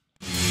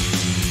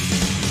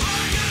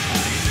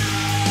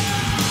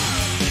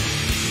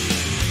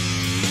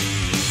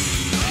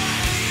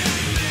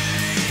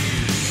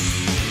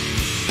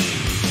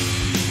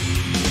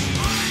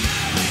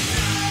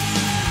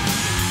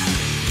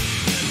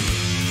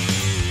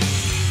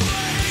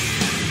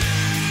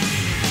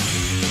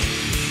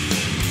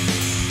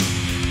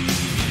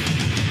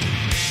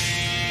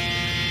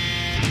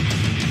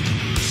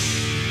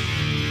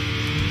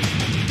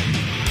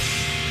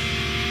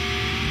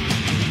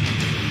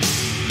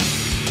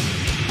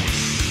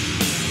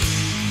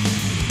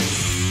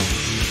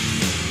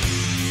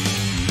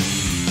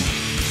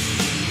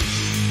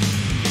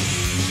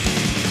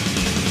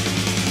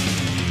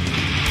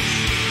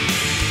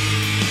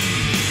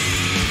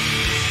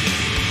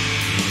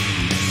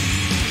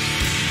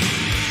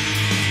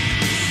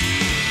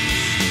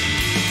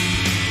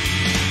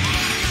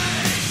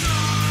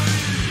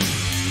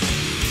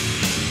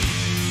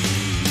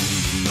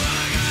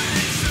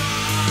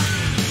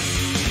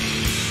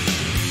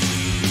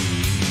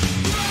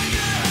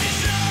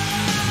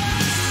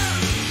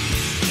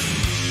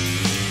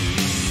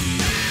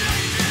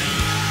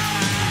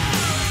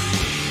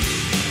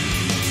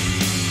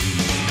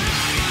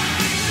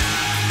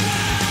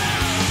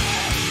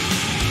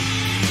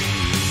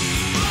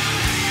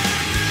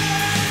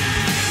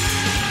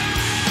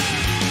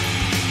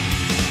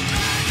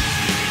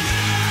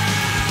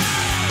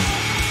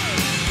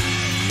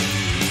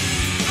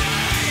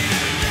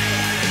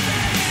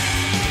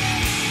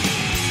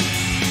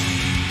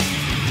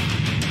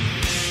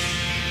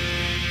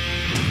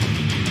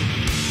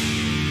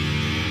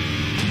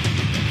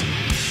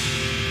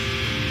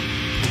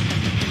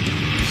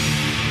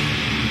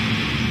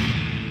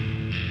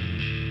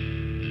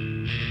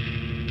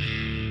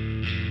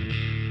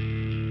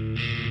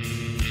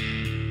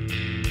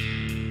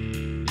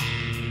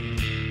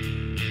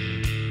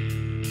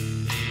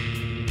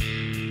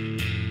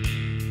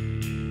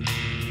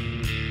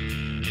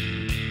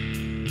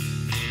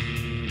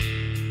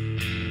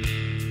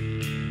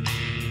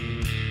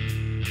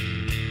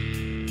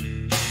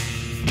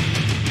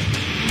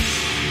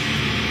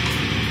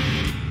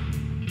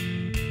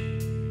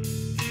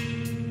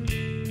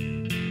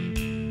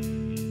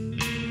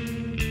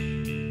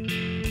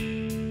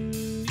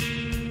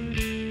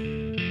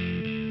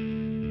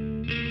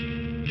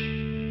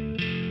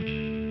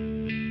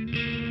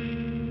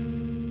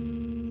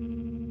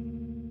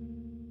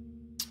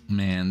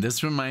 Man,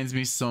 this reminds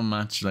me so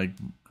much like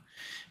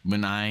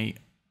when I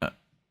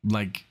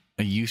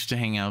used to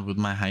hang out with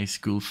my high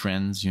school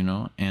friends, you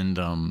know, and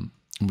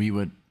we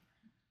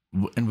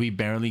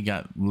barely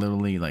got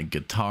literally like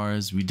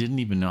guitars. We didn't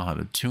even know how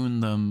to tune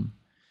them,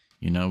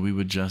 you know. We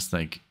would just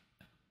like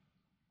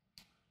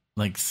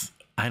I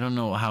don't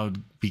know how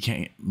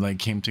it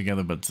came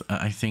together, but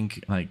I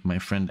think like my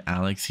friend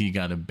Alex, he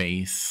got a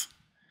bass,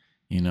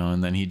 you know,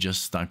 and then he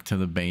just stuck to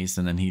the bass,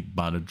 and then he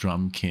bought a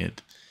drum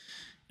kit.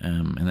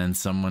 And then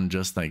someone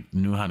just like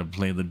knew how to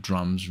play the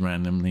drums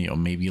randomly, or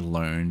maybe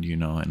learned, you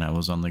know, and I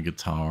was on the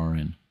guitar,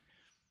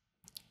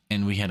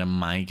 and we had a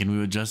mic, and we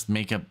would just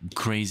make up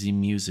crazy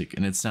music,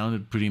 and it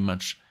sounded pretty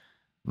much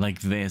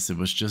like this. It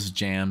was just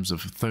jams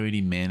of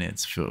 30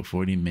 minutes,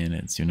 40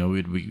 minutes, you know.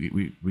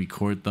 We'd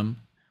record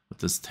them with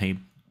this tape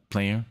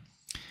player,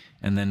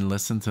 and then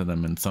listen to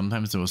them. And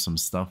sometimes there was some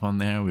stuff on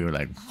there. We were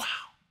like, wow,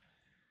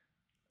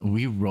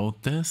 we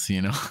wrote this,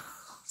 you know?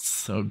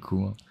 So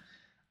cool.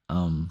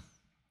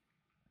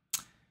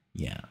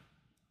 Yeah.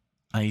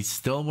 I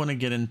still want to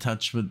get in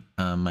touch with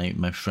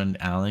my friend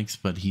Alex,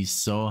 but he's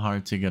so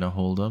hard to get a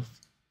hold of.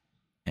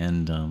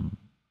 And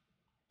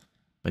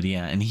but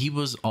yeah, and he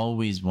was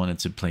always wanted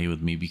to play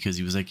with me because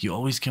he was like, you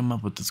always come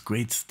up with this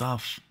great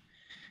stuff.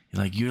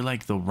 Like, you're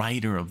like the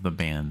writer of the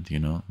band, you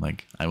know?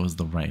 Like, I was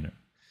the writer.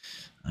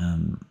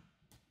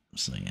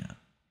 So yeah.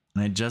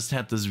 And I just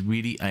had this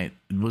it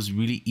was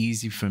really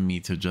easy for me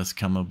to just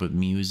come up with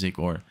music,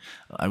 or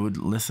I would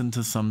listen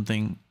to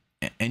something,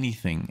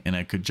 anything, and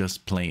I could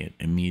just play it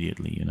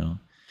immediately, you know?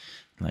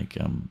 Like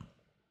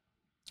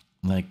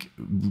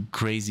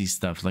crazy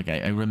stuff. Like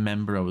I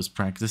remember I was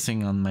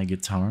practicing on my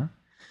guitar,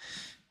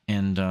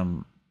 and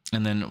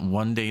then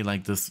one day,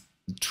 like, this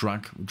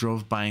truck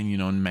drove by, and, you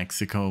know, in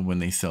Mexico when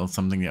they sell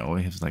something, they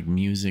always have like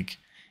music,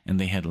 and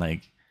they had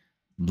like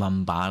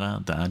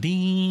lambada, da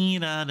dee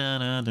da da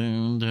da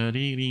dum da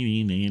dee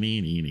dee dee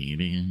dee dee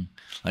dee.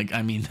 Like,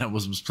 I mean, that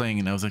was playing,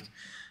 and I was like,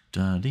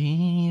 da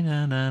dee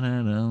da da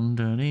da dum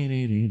da dee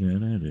dee dee da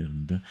da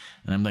da.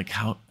 And I'm like,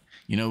 how,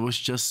 you know, it was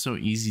just so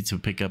easy to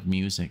pick up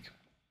music.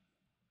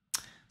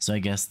 So I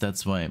guess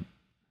that's why,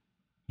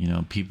 you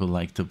know, people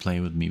like to play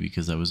with me,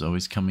 because I was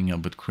always coming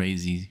up with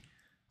crazy,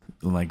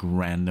 like,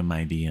 random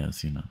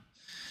ideas, you know.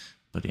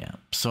 But yeah.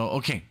 So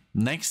okay,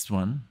 next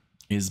one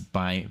is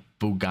by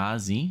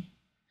Fugazi.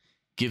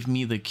 Give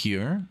Me the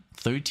Cure.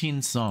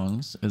 13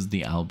 songs is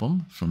the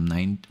album from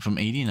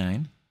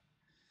 89.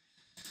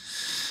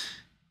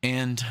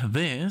 And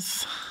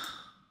this,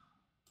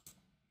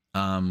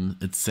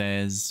 it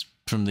says,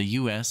 from the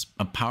US,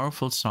 a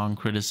powerful song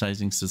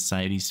criticizing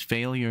society's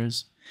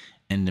failures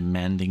and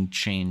demanding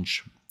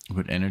change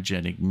with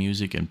energetic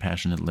music and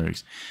passionate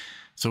lyrics.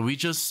 So we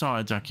just saw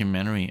a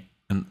documentary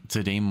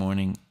today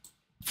morning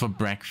for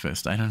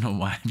breakfast. I don't know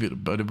why,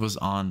 but it was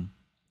on.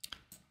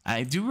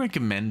 I do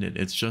recommend it.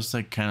 It's just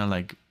like kind of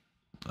like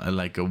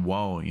a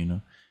wow, you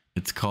know.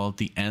 It's called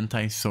The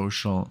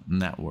Antisocial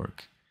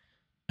Network.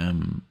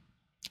 And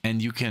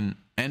you can,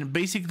 and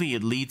basically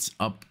it leads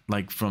up,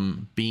 like,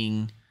 from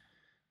being,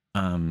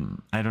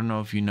 I don't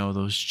know if you know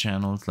those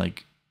channels,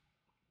 like,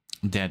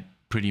 that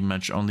pretty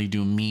much only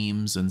do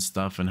memes and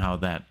stuff, and how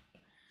that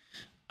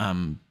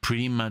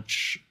pretty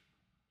much,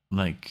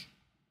 like,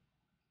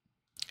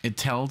 it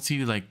tells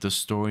you, like, the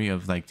story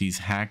of, like, these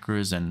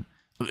hackers, and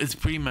it's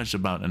pretty much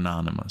about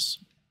Anonymous,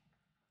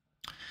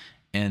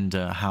 and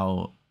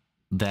how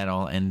that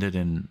all ended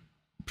in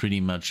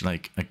pretty much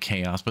like a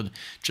chaos. But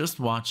just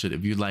watch it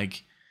if you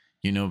like,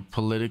 you know,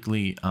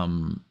 politically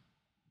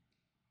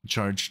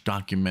charged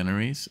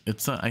documentaries.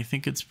 I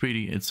think it's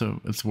pretty,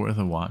 it's worth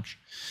a watch,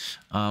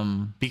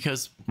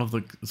 because of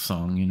the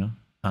song, you know.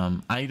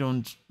 I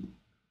don't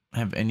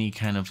have any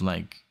kind of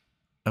like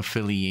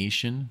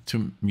affiliation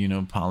to, you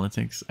know,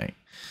 politics.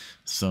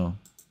 So,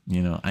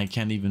 you know, I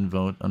can't even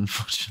vote,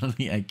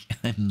 unfortunately.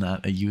 I'm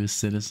not a US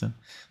citizen,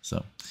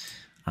 so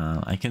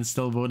I can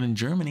still vote in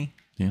Germany.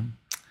 Yeah.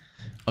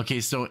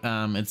 Okay, so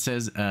it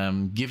says,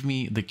 Give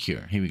Me the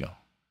Cure. Here we go.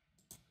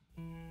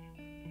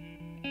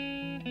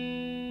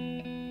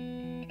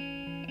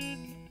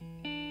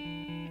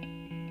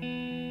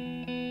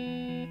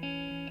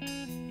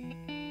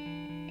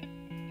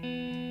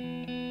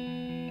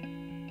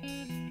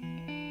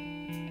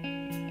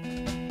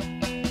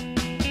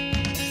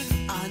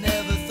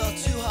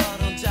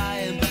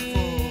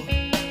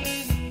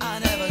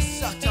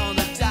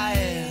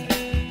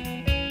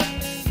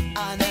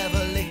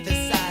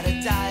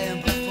 Dying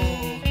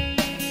before,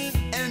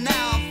 and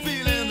now I'm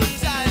feeling the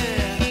dying.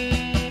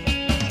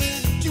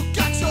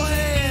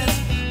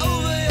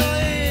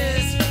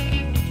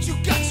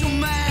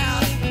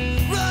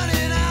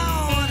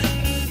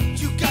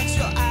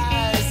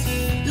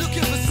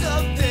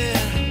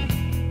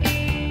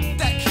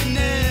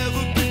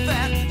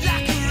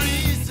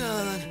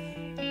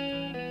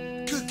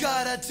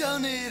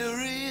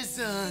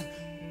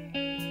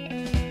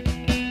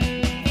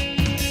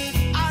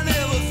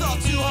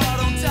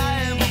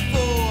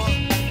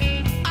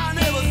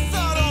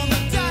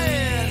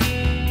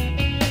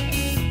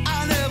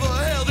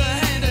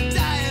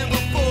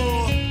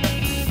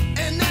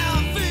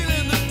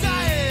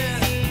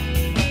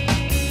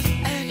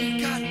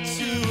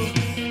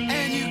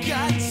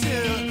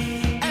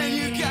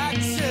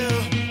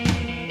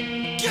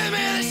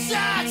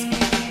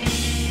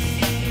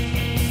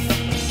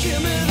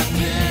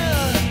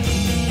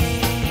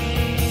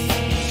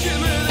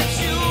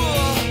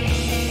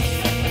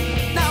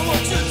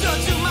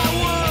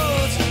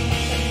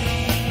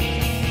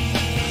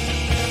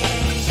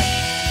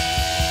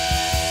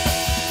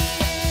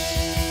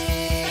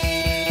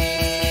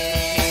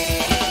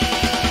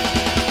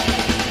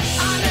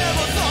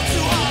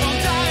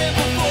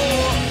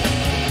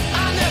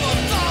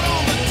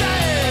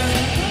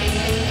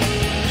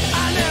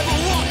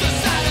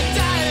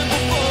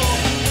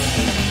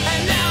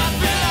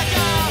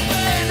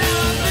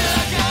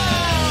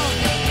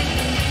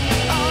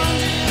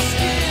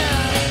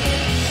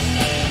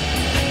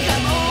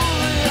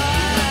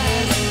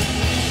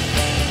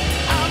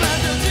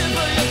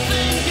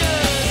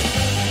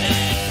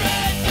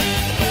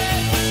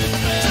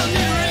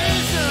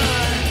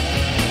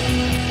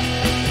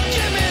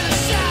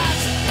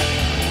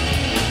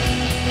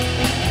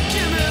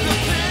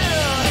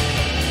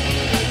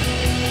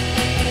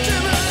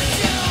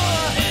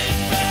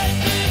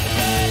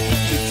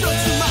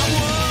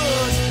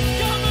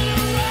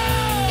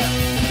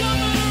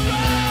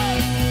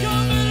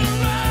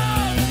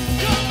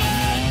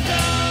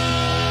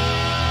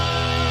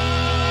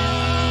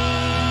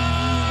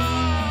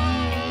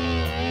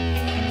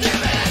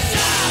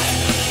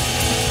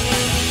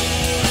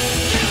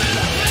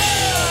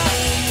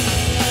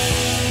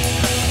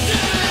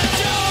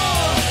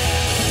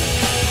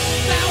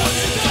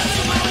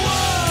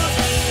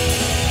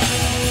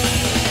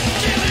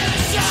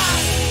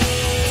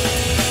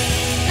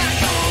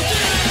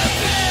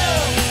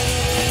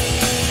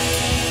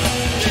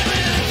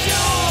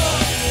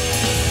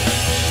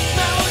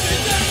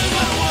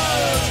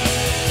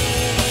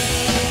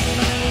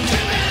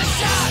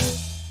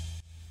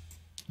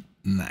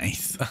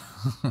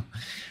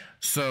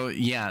 So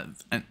yeah,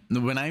 and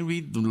when I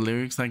read the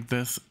lyrics like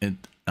this, it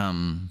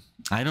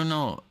I don't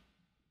know.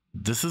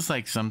 This is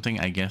like something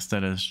I guess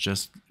that is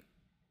just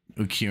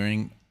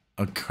occurring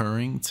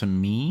to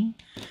me,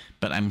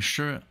 but I'm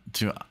sure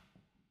to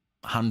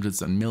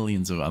hundreds and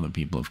millions of other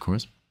people, of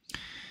course.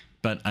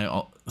 But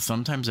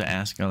sometimes I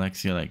ask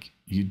Alexia, like,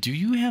 do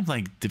you have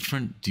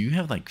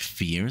like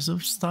fears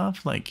of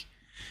stuff? Like,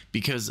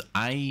 because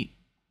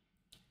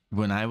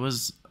when I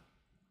was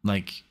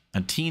like a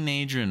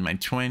teenager in my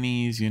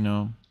 20s, you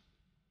know,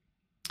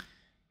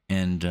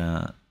 and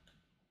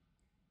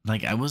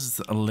like I was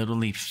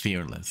literally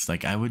fearless.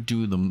 Like I would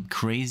do the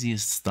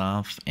craziest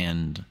stuff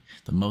and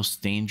the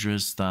most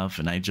dangerous stuff,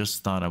 and I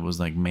just thought I was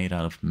like made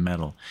out of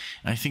metal.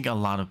 And I think a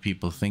lot of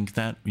people think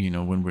that, you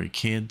know, when we're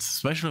kids,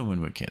 especially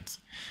when we're kids.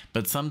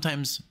 But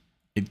sometimes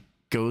it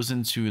goes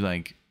into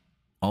like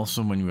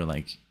also when we're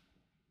like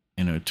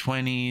in our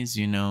 20s,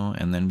 you know,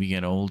 and then we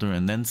get older,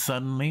 and then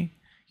suddenly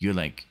you're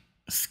like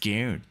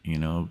scared, you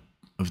know,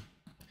 of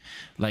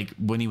like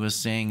when he was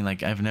saying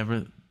like I've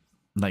never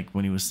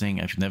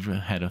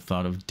had a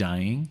thought of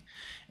dying,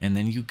 and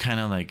then you kind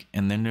of like,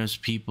 and then there's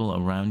people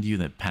around you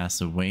that pass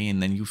away,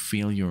 and then you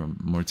feel your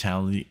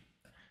mortality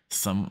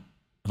some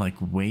like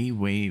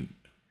way.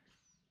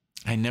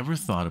 I never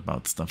thought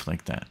about stuff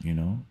like that, you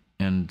know,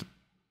 and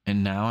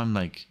now I'm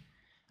like,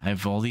 I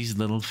have all these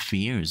little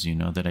fears, you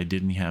know, that I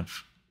didn't have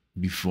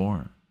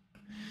before,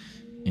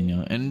 you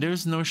know, and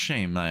there's no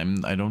shame.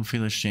 I don't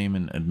feel ashamed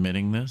in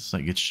admitting this.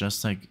 Like, it's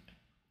just like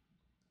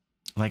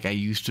I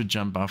used to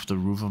jump off the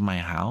roof of my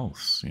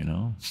house, you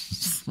know,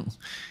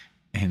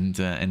 and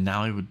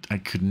now I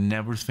could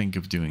never think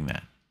of doing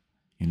that.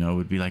 You know, it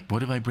would be like,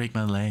 what if I break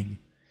my leg?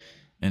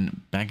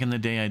 And back in the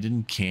day, I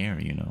didn't care,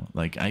 you know,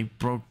 like I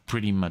broke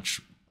pretty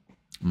much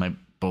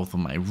both of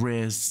my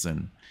wrists,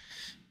 and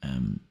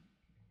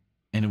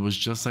it was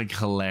just like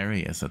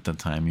hilarious at the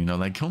time, you know,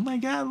 like, oh my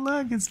God,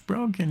 look, it's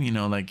broken, you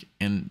know, like,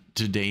 and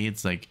today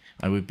it's like,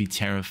 I would be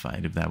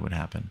terrified if that would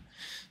happen.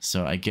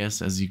 So I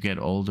guess as you get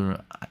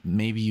older,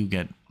 maybe you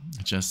get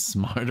just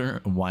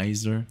smarter,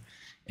 wiser,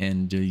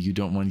 and you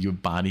don't want your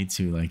body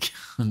to like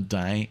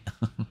die.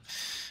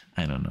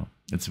 I don't know.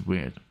 It's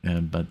weird.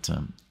 But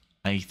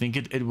I think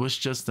it was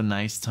just a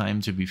nice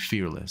time to be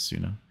fearless, you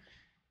know.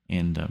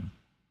 And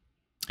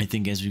I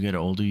think as you get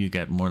older, you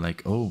get more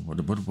like, oh,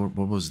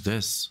 what was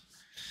this?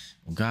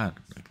 Oh God,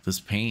 like this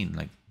pain.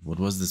 Like, what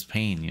was this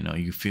pain? You know,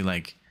 you feel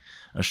like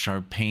a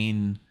sharp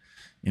pain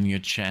in your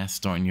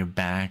chest or in your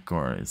back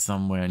or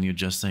somewhere, and you're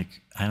just like,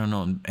 I don't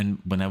know. And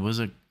when I was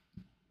a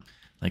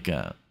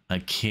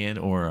kid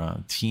or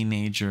a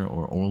teenager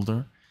or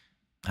older,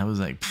 I was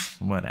like,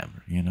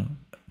 whatever, you know.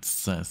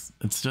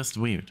 It's just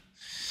weird.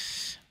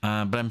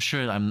 But I'm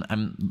sure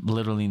I'm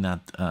literally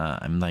not.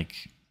 I'm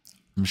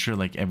sure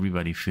like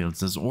everybody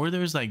feels this, or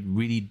there's like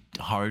really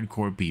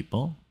hardcore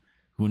people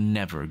who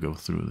never go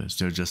through this.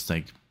 They're just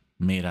like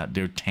made out.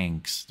 They're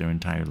tanks their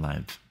entire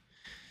life.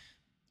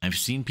 I've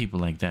seen people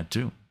like that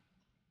too.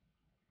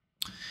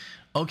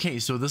 Okay,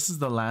 so this is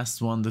the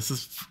last one. This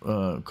is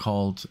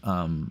called,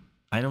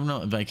 I don't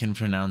know if I can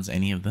pronounce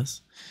any of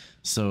this.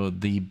 So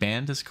the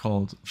band is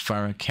called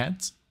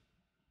Faraquet,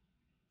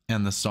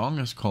 and the song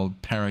is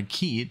called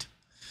Parakeet.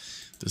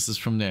 This is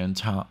from their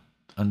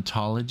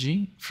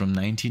anthology from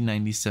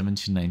 1997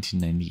 to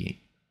 1998.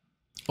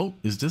 Oh,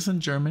 is this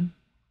in German?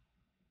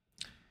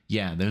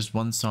 Yeah, there's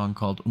one song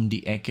called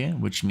die Ecke,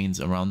 which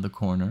means around the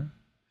corner.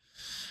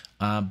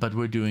 But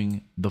we're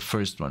doing the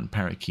first one,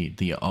 Parakeet,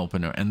 the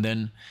opener. And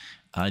then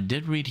I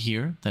did read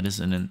here that it's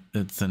an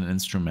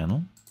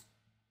instrumental.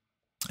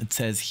 It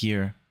says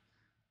here,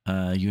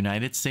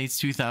 United States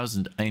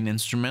 2000, an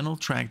instrumental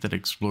track that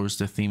explores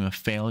the theme of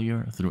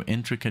failure through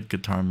intricate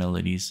guitar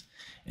melodies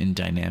and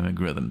dynamic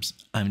rhythms.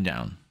 I'm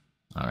down.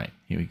 All right,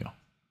 here we go.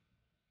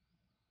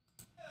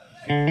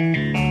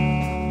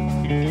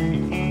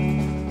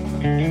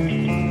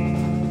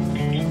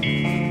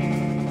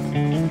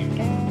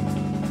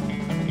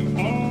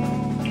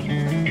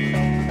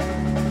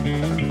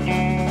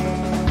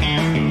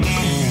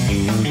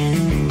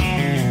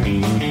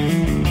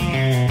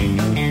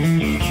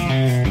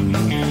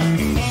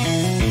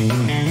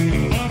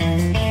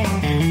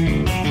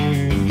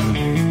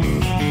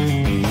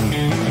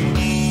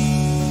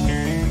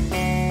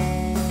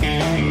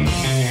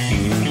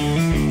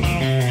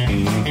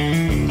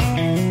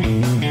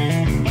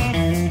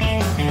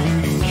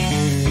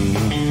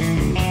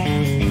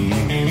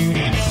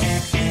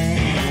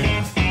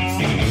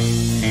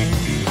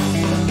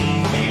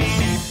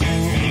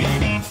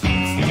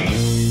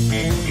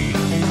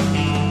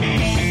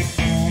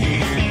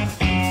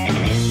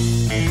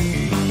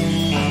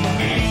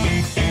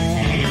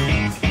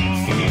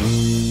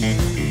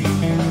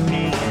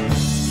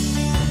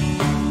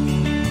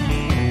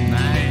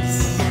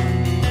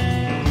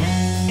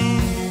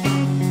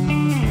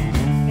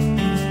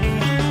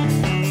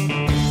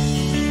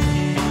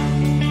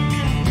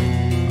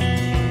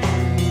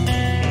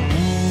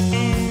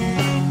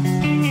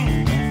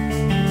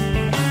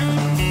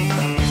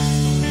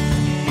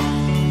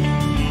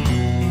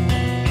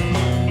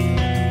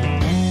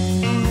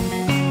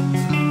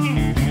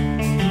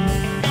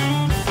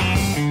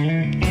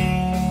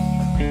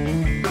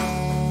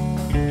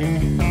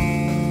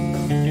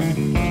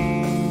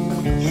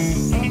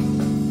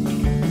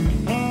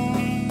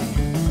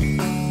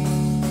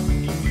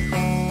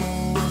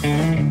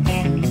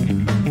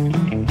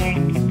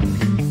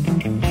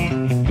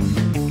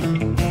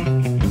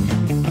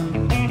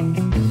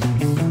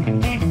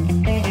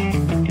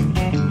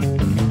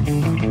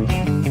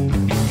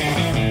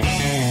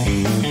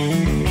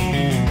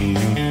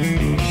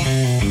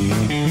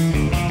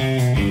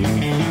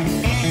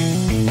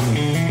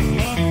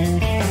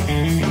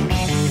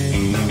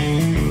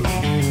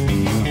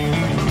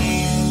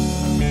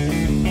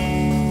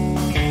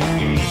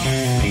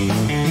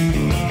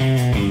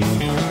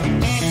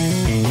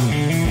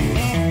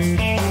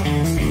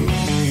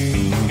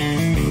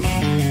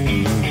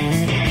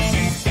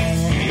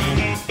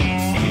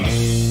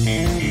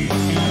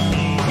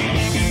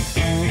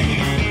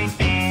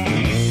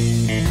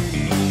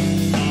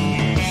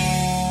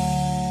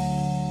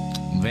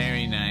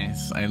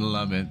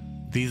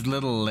 these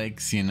little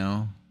licks, you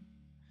know,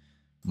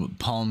 with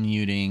palm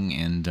muting,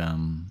 and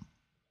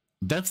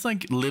that's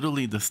like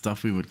literally the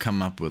stuff we would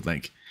come up with,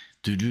 like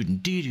you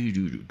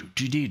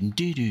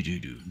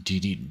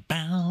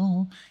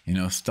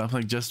know, stuff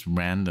like just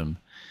random.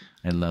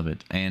 I love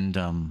it.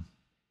 And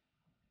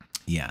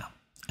yeah,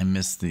 I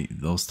miss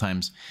those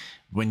times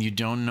when you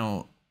don't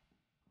know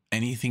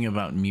anything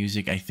about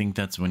music. I think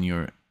that's when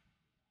you're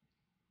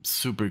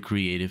super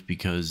creative,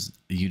 because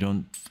you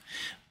don't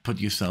put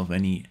yourself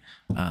any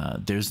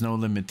there's no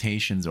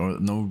limitations or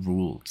no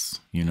rules,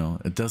 you know.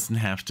 It doesn't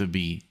have to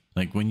be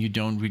like, when you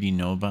don't really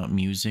know about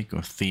music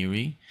or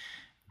theory,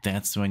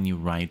 that's when you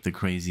write the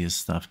craziest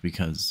stuff,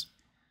 because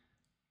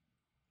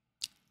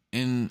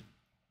in,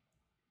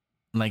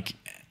 like,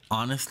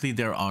 honestly,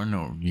 there are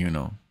no, you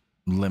know,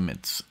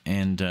 limits.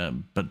 And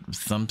but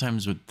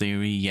sometimes with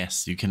theory,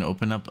 yes, you can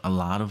open up a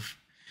lot of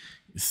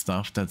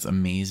stuff that's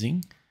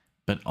amazing,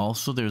 but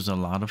also there's a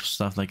lot of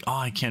stuff like, oh,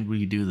 I can't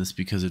really do this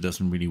because it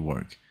doesn't really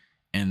work,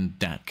 and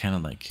that kind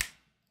of like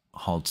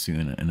halts you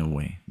in a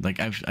way. Like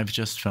I've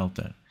just felt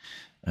that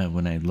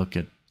when I look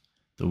at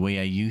the way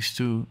I used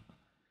to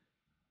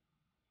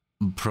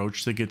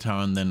approach the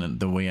guitar and then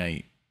the way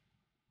I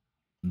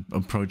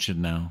approach it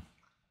now.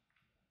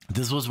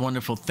 This was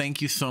wonderful.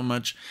 Thank you so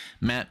much,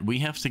 Matt. We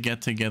have to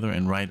get together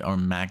and write our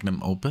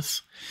magnum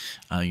opus.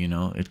 You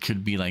know, it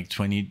could be like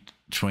 20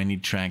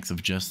 tracks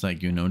of just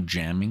like, you know,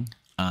 jamming.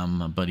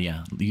 But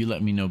yeah, you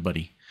let me know,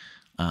 buddy.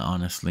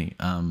 Honestly,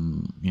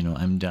 you know,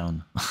 I'm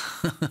down.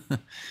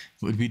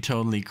 Would be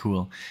totally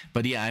cool.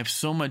 But yeah, I have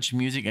so much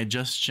music. I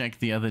just checked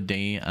the other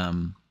day,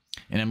 and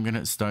I'm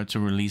gonna start to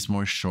release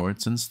more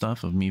shorts and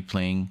stuff of me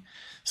playing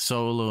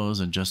solos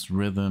and just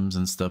rhythms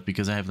and stuff,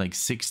 because I have like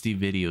 60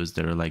 videos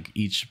that are like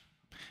each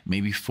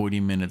maybe 40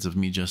 minutes of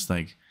me just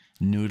like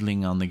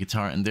noodling on the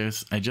guitar. And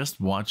I just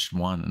watched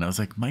one and I was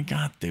like, my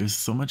God, there's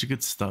so much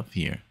good stuff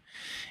here.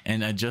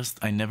 And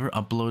I never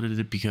uploaded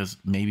it because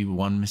maybe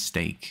one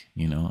mistake,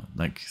 you know,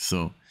 like,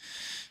 so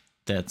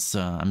that's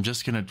I'm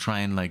just gonna try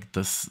and like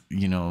this,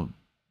 you know,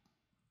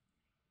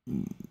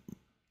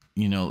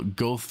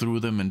 go through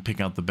them and pick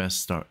out the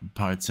best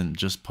parts and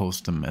just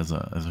post them as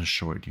a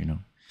short, you know,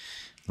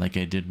 like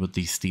I did with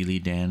the Steely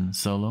Dan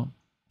solo.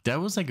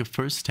 That was like a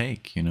first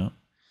take, you know.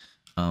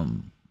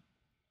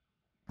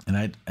 And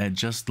I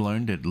just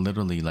learned it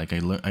literally. Like I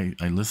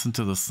listened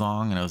to the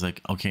song and I was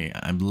like, okay,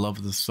 I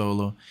love the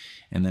solo.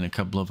 And then a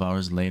couple of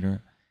hours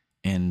later,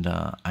 and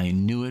I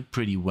knew it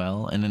pretty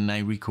well, and then I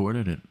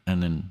recorded it,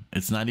 and then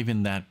it's not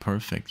even that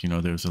perfect, you know.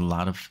 There's a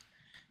lot of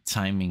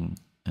timing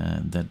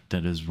that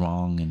is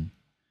wrong,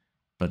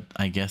 but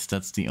I guess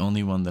that's the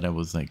only one that I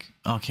was like,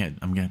 okay,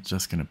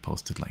 just gonna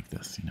post it like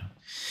this, you know.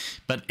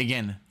 But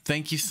again,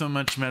 thank you so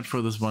much, Matt,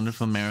 for this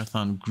wonderful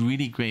marathon.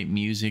 Really great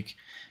music,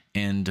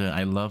 and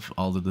I love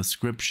all the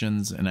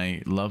descriptions, and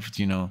I loved,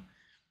 you know,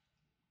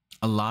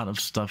 a lot of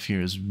stuff here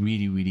is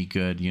really, really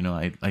good. You know,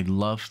 I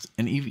loved,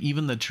 and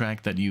even the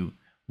track that you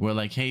were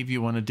like, hey, if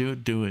you want to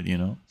do it, you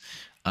know.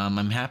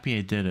 I'm happy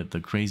I did it. The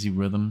crazy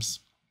rhythms.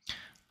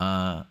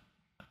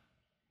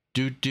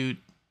 Doot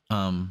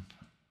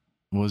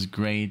was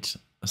great.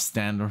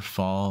 Stand or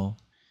Fall,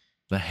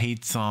 the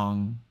Hate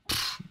song,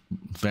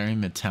 very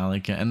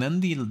Metallica, and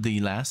then the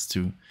last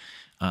two,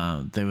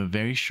 they were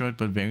very short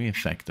but very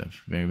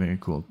effective. Very, very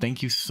cool.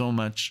 Thank you so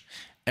much,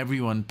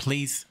 everyone.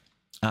 Please,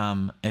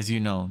 as you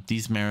know,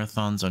 these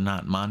marathons are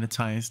not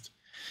monetized.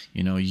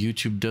 You know,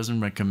 YouTube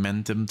doesn't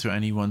recommend them to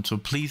anyone. So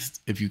please,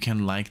 if you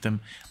can like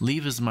them,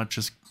 leave as much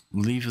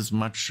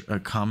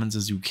comments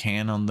as you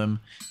can on them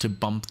to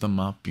bump them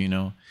up. You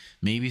know,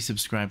 maybe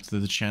subscribe to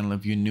the channel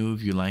if you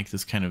like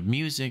this kind of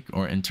music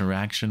or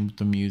interaction with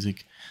the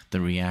music, the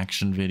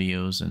reaction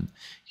videos, and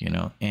you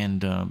know,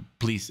 and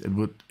please,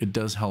 it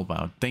does help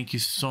out. Thank you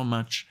so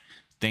much.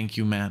 Thank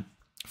you, Matt,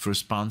 for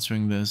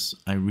sponsoring this.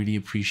 I really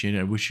appreciate it.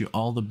 I wish you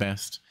all the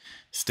best.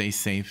 Stay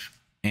safe,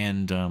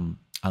 and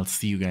I'll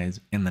see you guys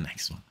in the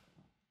next one.